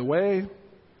walk by the way.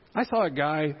 I saw a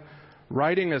guy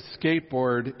riding a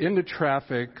skateboard into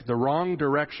traffic the wrong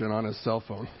direction on his cell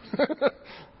phone.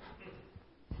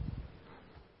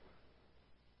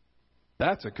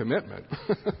 That's a commitment.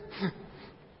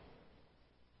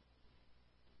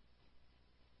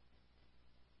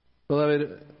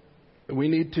 Beloved, we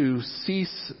need to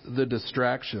cease the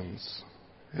distractions.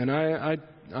 And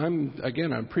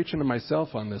I'm preaching to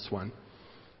myself on this one.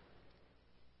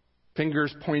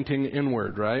 Fingers pointing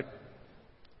inward, right?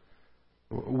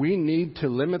 We need to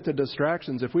limit the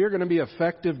distractions. If we are going to be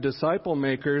effective disciple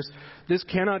makers, this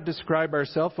cannot describe our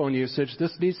cell phone usage.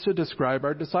 This needs to describe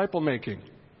our disciple making.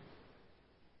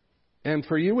 And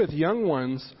for you with young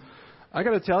ones, I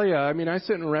got to tell you, I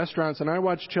sit in restaurants and I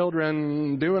watch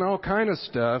children doing all kind of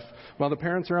stuff while the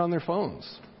parents are on their phones.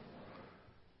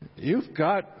 You've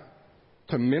got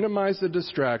to minimize the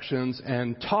distractions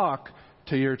and talk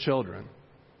to your children.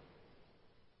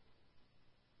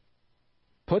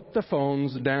 Put the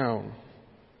phones down.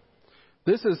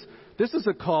 This is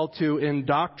a call to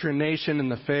indoctrination in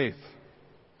the faith.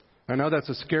 I know that's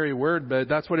a scary word, but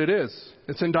that's what it is.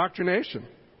 It's indoctrination.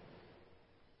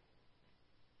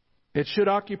 It should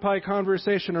occupy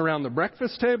conversation around the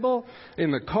breakfast table,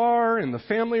 in the car, in the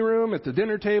family room, at the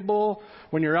dinner table,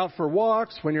 when you're out for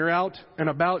walks, when you're out and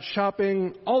about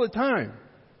shopping, all the time.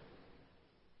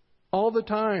 All the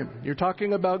time. You're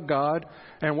talking about God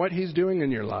and what He's doing in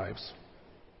your lives.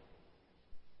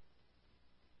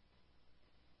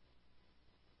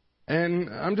 And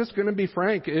I'm just going to be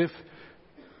frank, if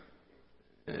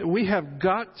we have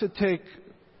got to take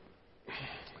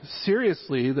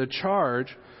seriously the charge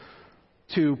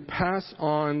to pass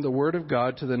on the Word of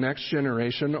God to the next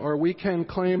generation, or we can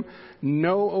claim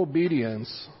no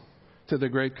obedience to the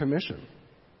Great Commission.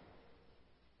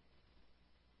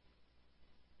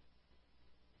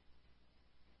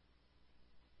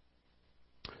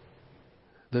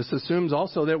 This assumes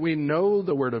also that we know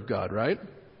the Word of God, right?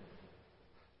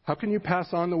 How can you pass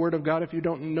on the Word of God if you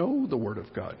don't know the Word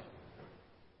of God?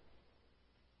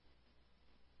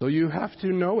 So you have to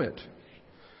know it.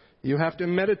 You have to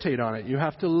meditate on it. You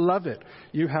have to love it.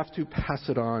 You have to pass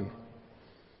it on.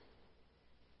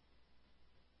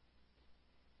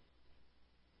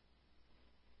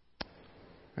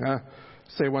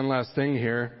 Say one last thing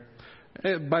here.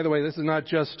 By the way, this is not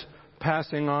just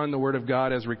passing on the Word of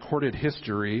God as recorded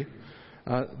history.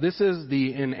 This is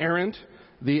the inerrant,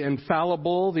 the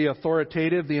infallible, the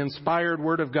authoritative, the inspired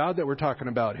Word of God that we're talking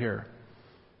about here.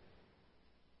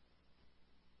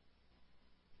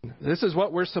 This is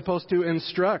what we're supposed to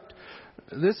instruct.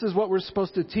 This is what we're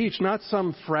supposed to teach, not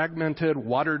some fragmented,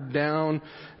 watered down,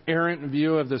 errant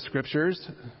view of the Scriptures.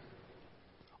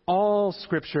 All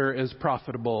Scripture is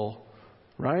profitable,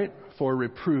 right? For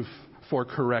reproof, for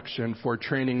correction, for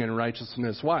training in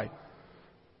righteousness. Why?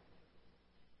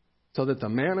 So that the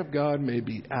man of God may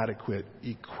be adequate,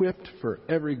 equipped for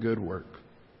every good work.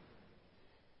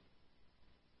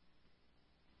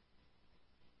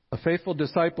 A faithful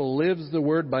disciple lives the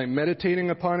Word by meditating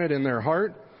upon it in their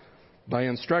heart, by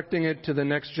instructing it to the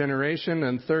next generation,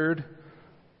 and third,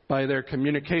 by their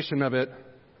communication of it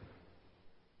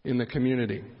in the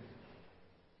community.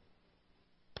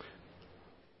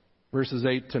 Verses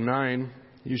 8 to 9,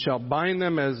 you shall bind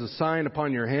them as a sign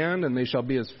upon your hand, and they shall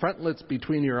be as frontlets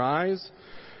between your eyes.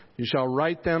 You shall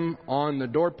write them on the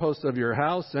doorposts of your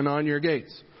house and on your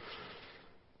gates.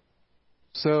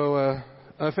 So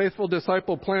a faithful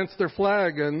disciple plants their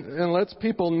flag and lets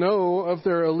people know of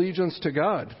their allegiance to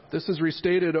God. This is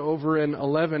restated over in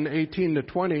 11:18 to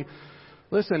 20.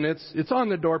 Listen, it's on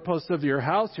the doorposts of your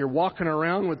house. You're walking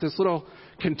around with this little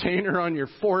container on your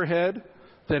forehead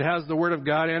that has the Word of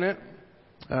God in it.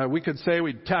 We could say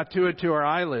we'd tattoo it to our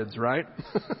eyelids, right?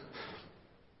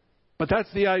 But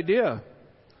that's the idea.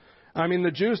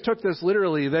 The Jews took this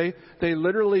literally. They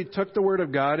literally took the Word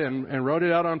of God and wrote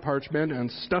it out on parchment and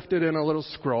stuffed it in a little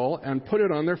scroll and put it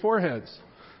on their foreheads.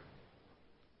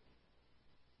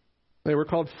 They were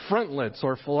called frontlets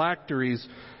or phylacteries.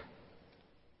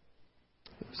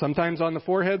 Sometimes on the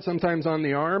forehead, sometimes on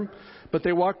the arm. But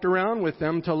they walked around with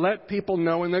them to let people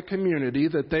know in the community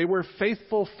that they were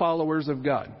faithful followers of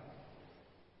God.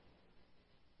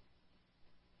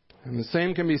 And the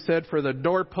same can be said for the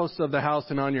doorposts of the house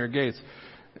and on your gates.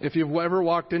 If you've ever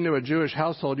walked into a Jewish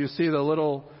household, you see the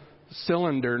little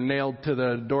cylinder nailed to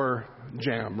the door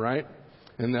jamb, right?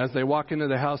 And as they walk into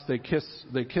the house, they kiss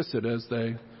it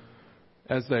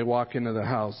as they walk into the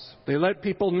house. They let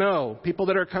people know, people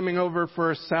that are coming over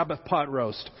for a Sabbath pot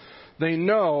roast, they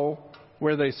know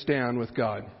where they stand with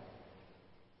God.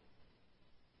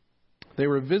 They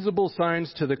were visible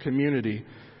signs to the community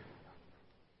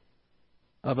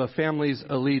of a family's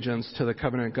allegiance to the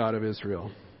covenant God of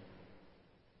Israel.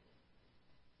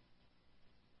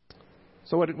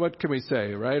 So what can we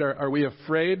say, right? Are we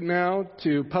afraid now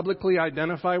to publicly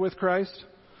identify with Christ?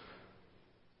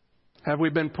 Have we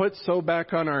been put so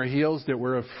back on our heels that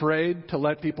we're afraid to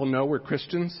let people know we're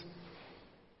Christians?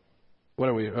 What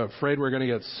are we, afraid we're going to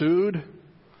get sued?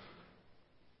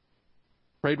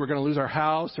 Afraid we're going to lose our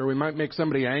house, or we might make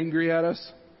somebody angry at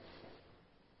us?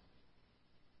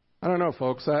 I don't know,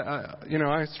 folks.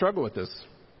 I struggle with this.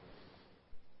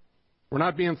 We're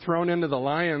not being thrown into the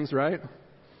lions, right?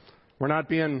 We're not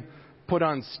being put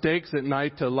on stakes at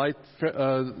night to light,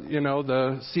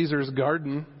 the Caesar's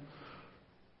garden.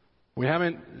 We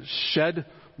haven't shed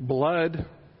blood.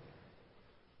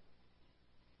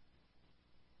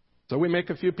 So we make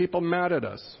a few people mad at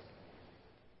us.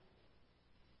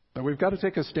 But we've got to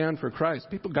take a stand for Christ.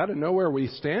 People got to know where we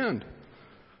stand,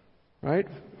 right?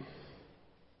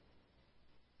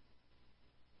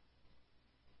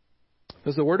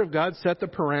 Does the Word of God set the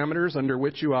parameters under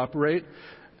which you operate?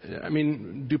 I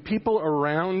mean, do people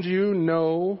around you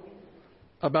know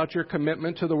about your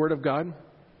commitment to the Word of God?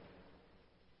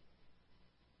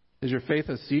 Is your faith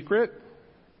a secret?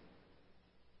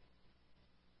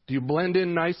 Do you blend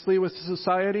in nicely with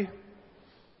society?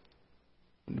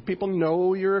 Do people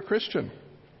know you're a Christian?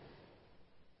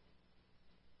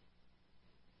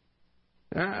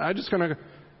 I'm just going to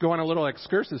go on a little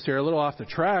excursus here, a little off the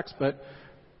tracks, but,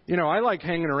 I like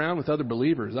hanging around with other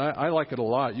believers. I like it a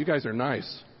lot. You guys are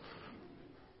nice.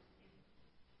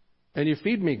 And you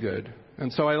feed me good,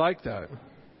 and so I like that.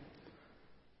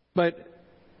 But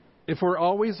if we're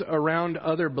always around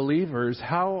other believers,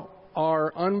 how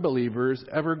are unbelievers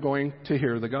ever going to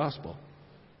hear the gospel?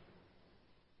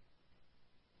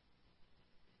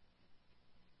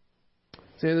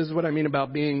 See, this is what I mean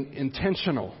about being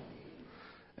intentional.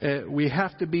 We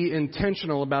have to be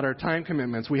intentional about our time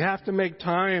commitments. We have to make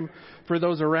time for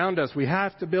those around us. We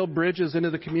have to build bridges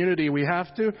into the community. We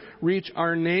have to reach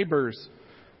our neighbors.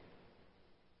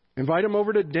 Invite them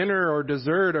over to dinner or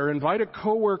dessert, or invite a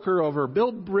coworker over.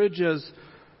 Build bridges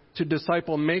to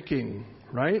disciple making,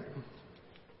 right?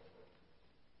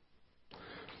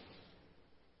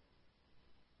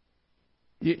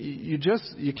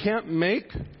 You can't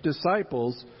make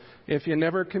disciples if you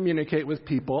never communicate with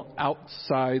people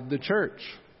outside the church.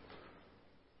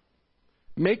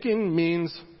 Making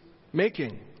means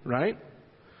making, right?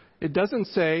 It doesn't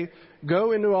say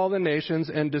go into all the nations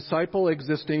and disciple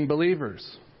existing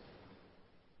believers,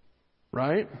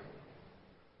 right?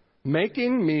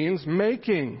 Making means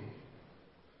making.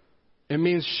 It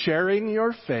means sharing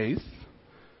your faith,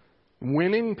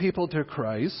 winning people to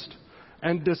Christ,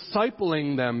 and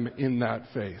discipling them in that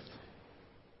faith.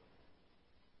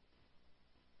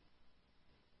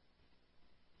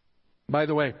 By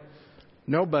the way,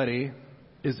 nobody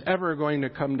is ever going to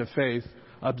come to faith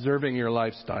observing your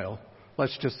lifestyle.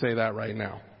 Let's just say that right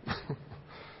now.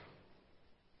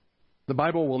 The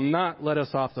Bible will not let us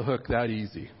off the hook that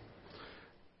easy.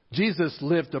 Jesus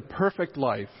lived a perfect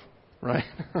life, right?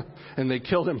 And they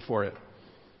killed him for it.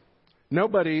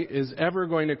 Nobody is ever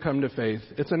going to come to faith.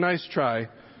 It's a nice try,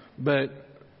 but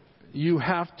you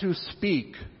have to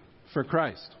speak for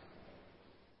Christ.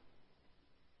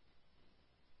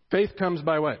 Faith comes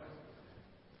by what?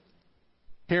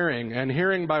 Hearing. And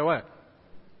hearing by what?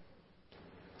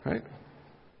 Right?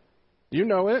 You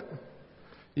know it.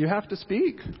 You have to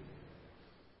speak.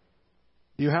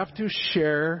 You have to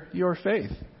share your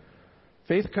faith.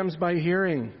 Faith comes by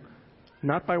hearing,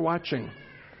 not by watching.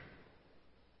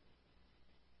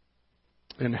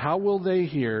 And how will they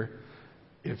hear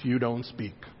if you don't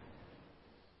speak?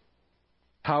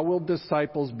 How will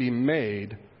disciples be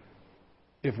made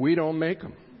if we don't make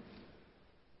them?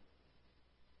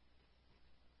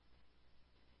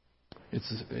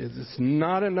 It's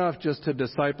not enough just to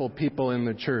disciple people in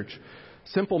the church.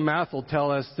 Simple math will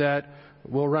tell us that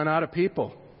we'll run out of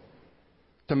people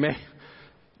to make,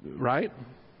 right?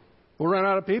 We'll run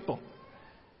out of people.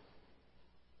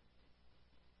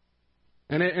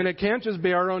 And it can't just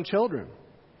be our own children.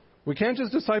 We can't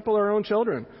just disciple our own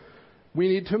children. We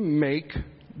need to make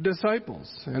disciples.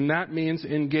 And that means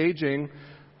engaging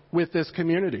with this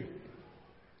community.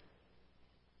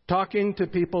 Talking to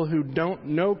people who don't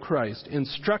know Christ,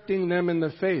 instructing them in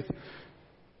the faith.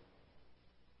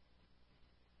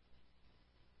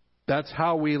 That's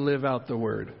how we live out the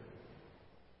Word.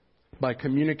 By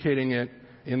communicating it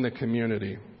in the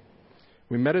community.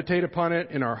 We meditate upon it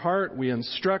in our heart. We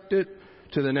instruct it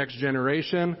to the next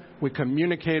generation. We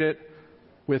communicate it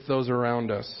with those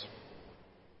around us.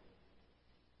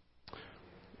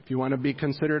 If you want to be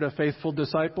considered a faithful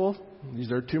disciple, these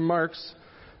are 2 marks.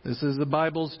 This is the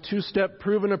Bible's 2-step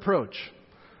proven approach,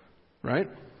 right?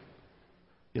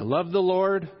 You love the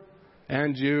Lord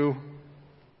and you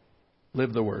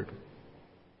live the Word.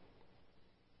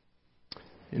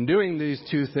 In doing these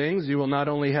 2 things, you will not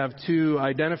only have 2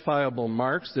 identifiable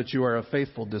marks that you are a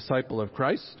faithful disciple of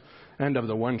Christ and of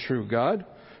the one true God,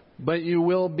 but you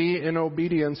will be in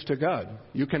obedience to God.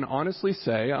 You can honestly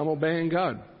say, I'm obeying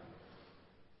God.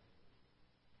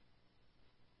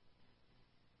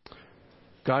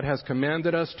 God has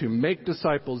commanded us to make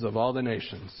disciples of all the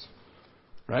nations.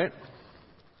 Right?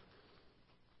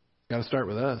 Got to start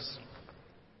with us.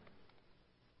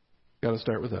 Got to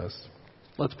start with us.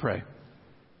 Let's pray.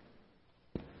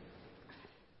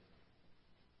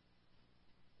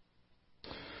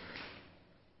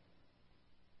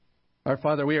 Our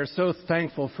Father, we are so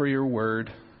thankful for your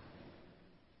word.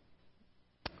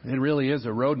 It really is a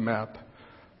roadmap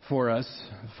for us,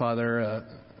 Father.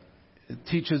 It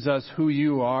teaches us who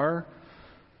you are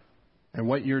and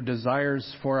what your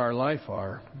desires for our life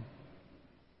are.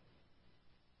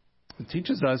 It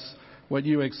teaches us what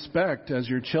you expect as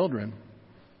your children.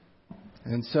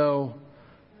 And so,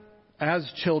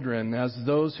 as children, as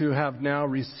those who have now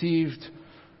received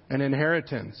an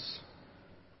inheritance,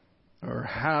 or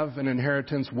have an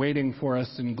inheritance waiting for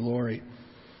us in glory,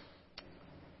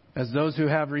 as those who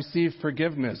have received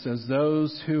forgiveness, as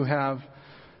those who have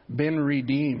been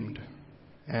redeemed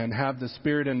and have the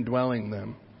Spirit indwelling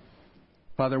them,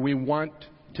 Father, we want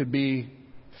to be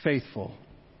faithful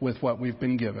with what we've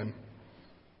been given.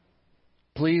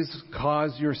 Please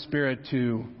cause your Spirit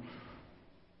to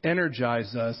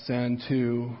energize us and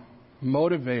to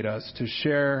motivate us to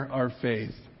share our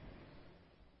faith.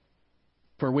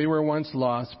 For we were once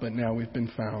lost, but now we've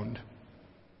been found.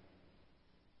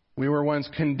 We were once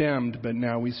condemned, but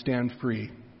now we stand free.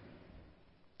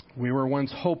 We were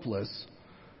once hopeless,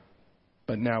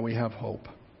 but now we have hope.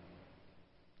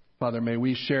 Father, may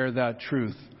we share that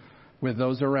truth with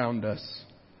those around us,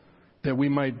 that we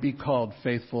might be called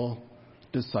faithful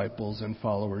disciples and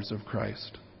followers of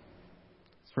Christ.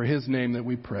 It's for His name that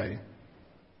we pray.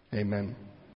 Amen.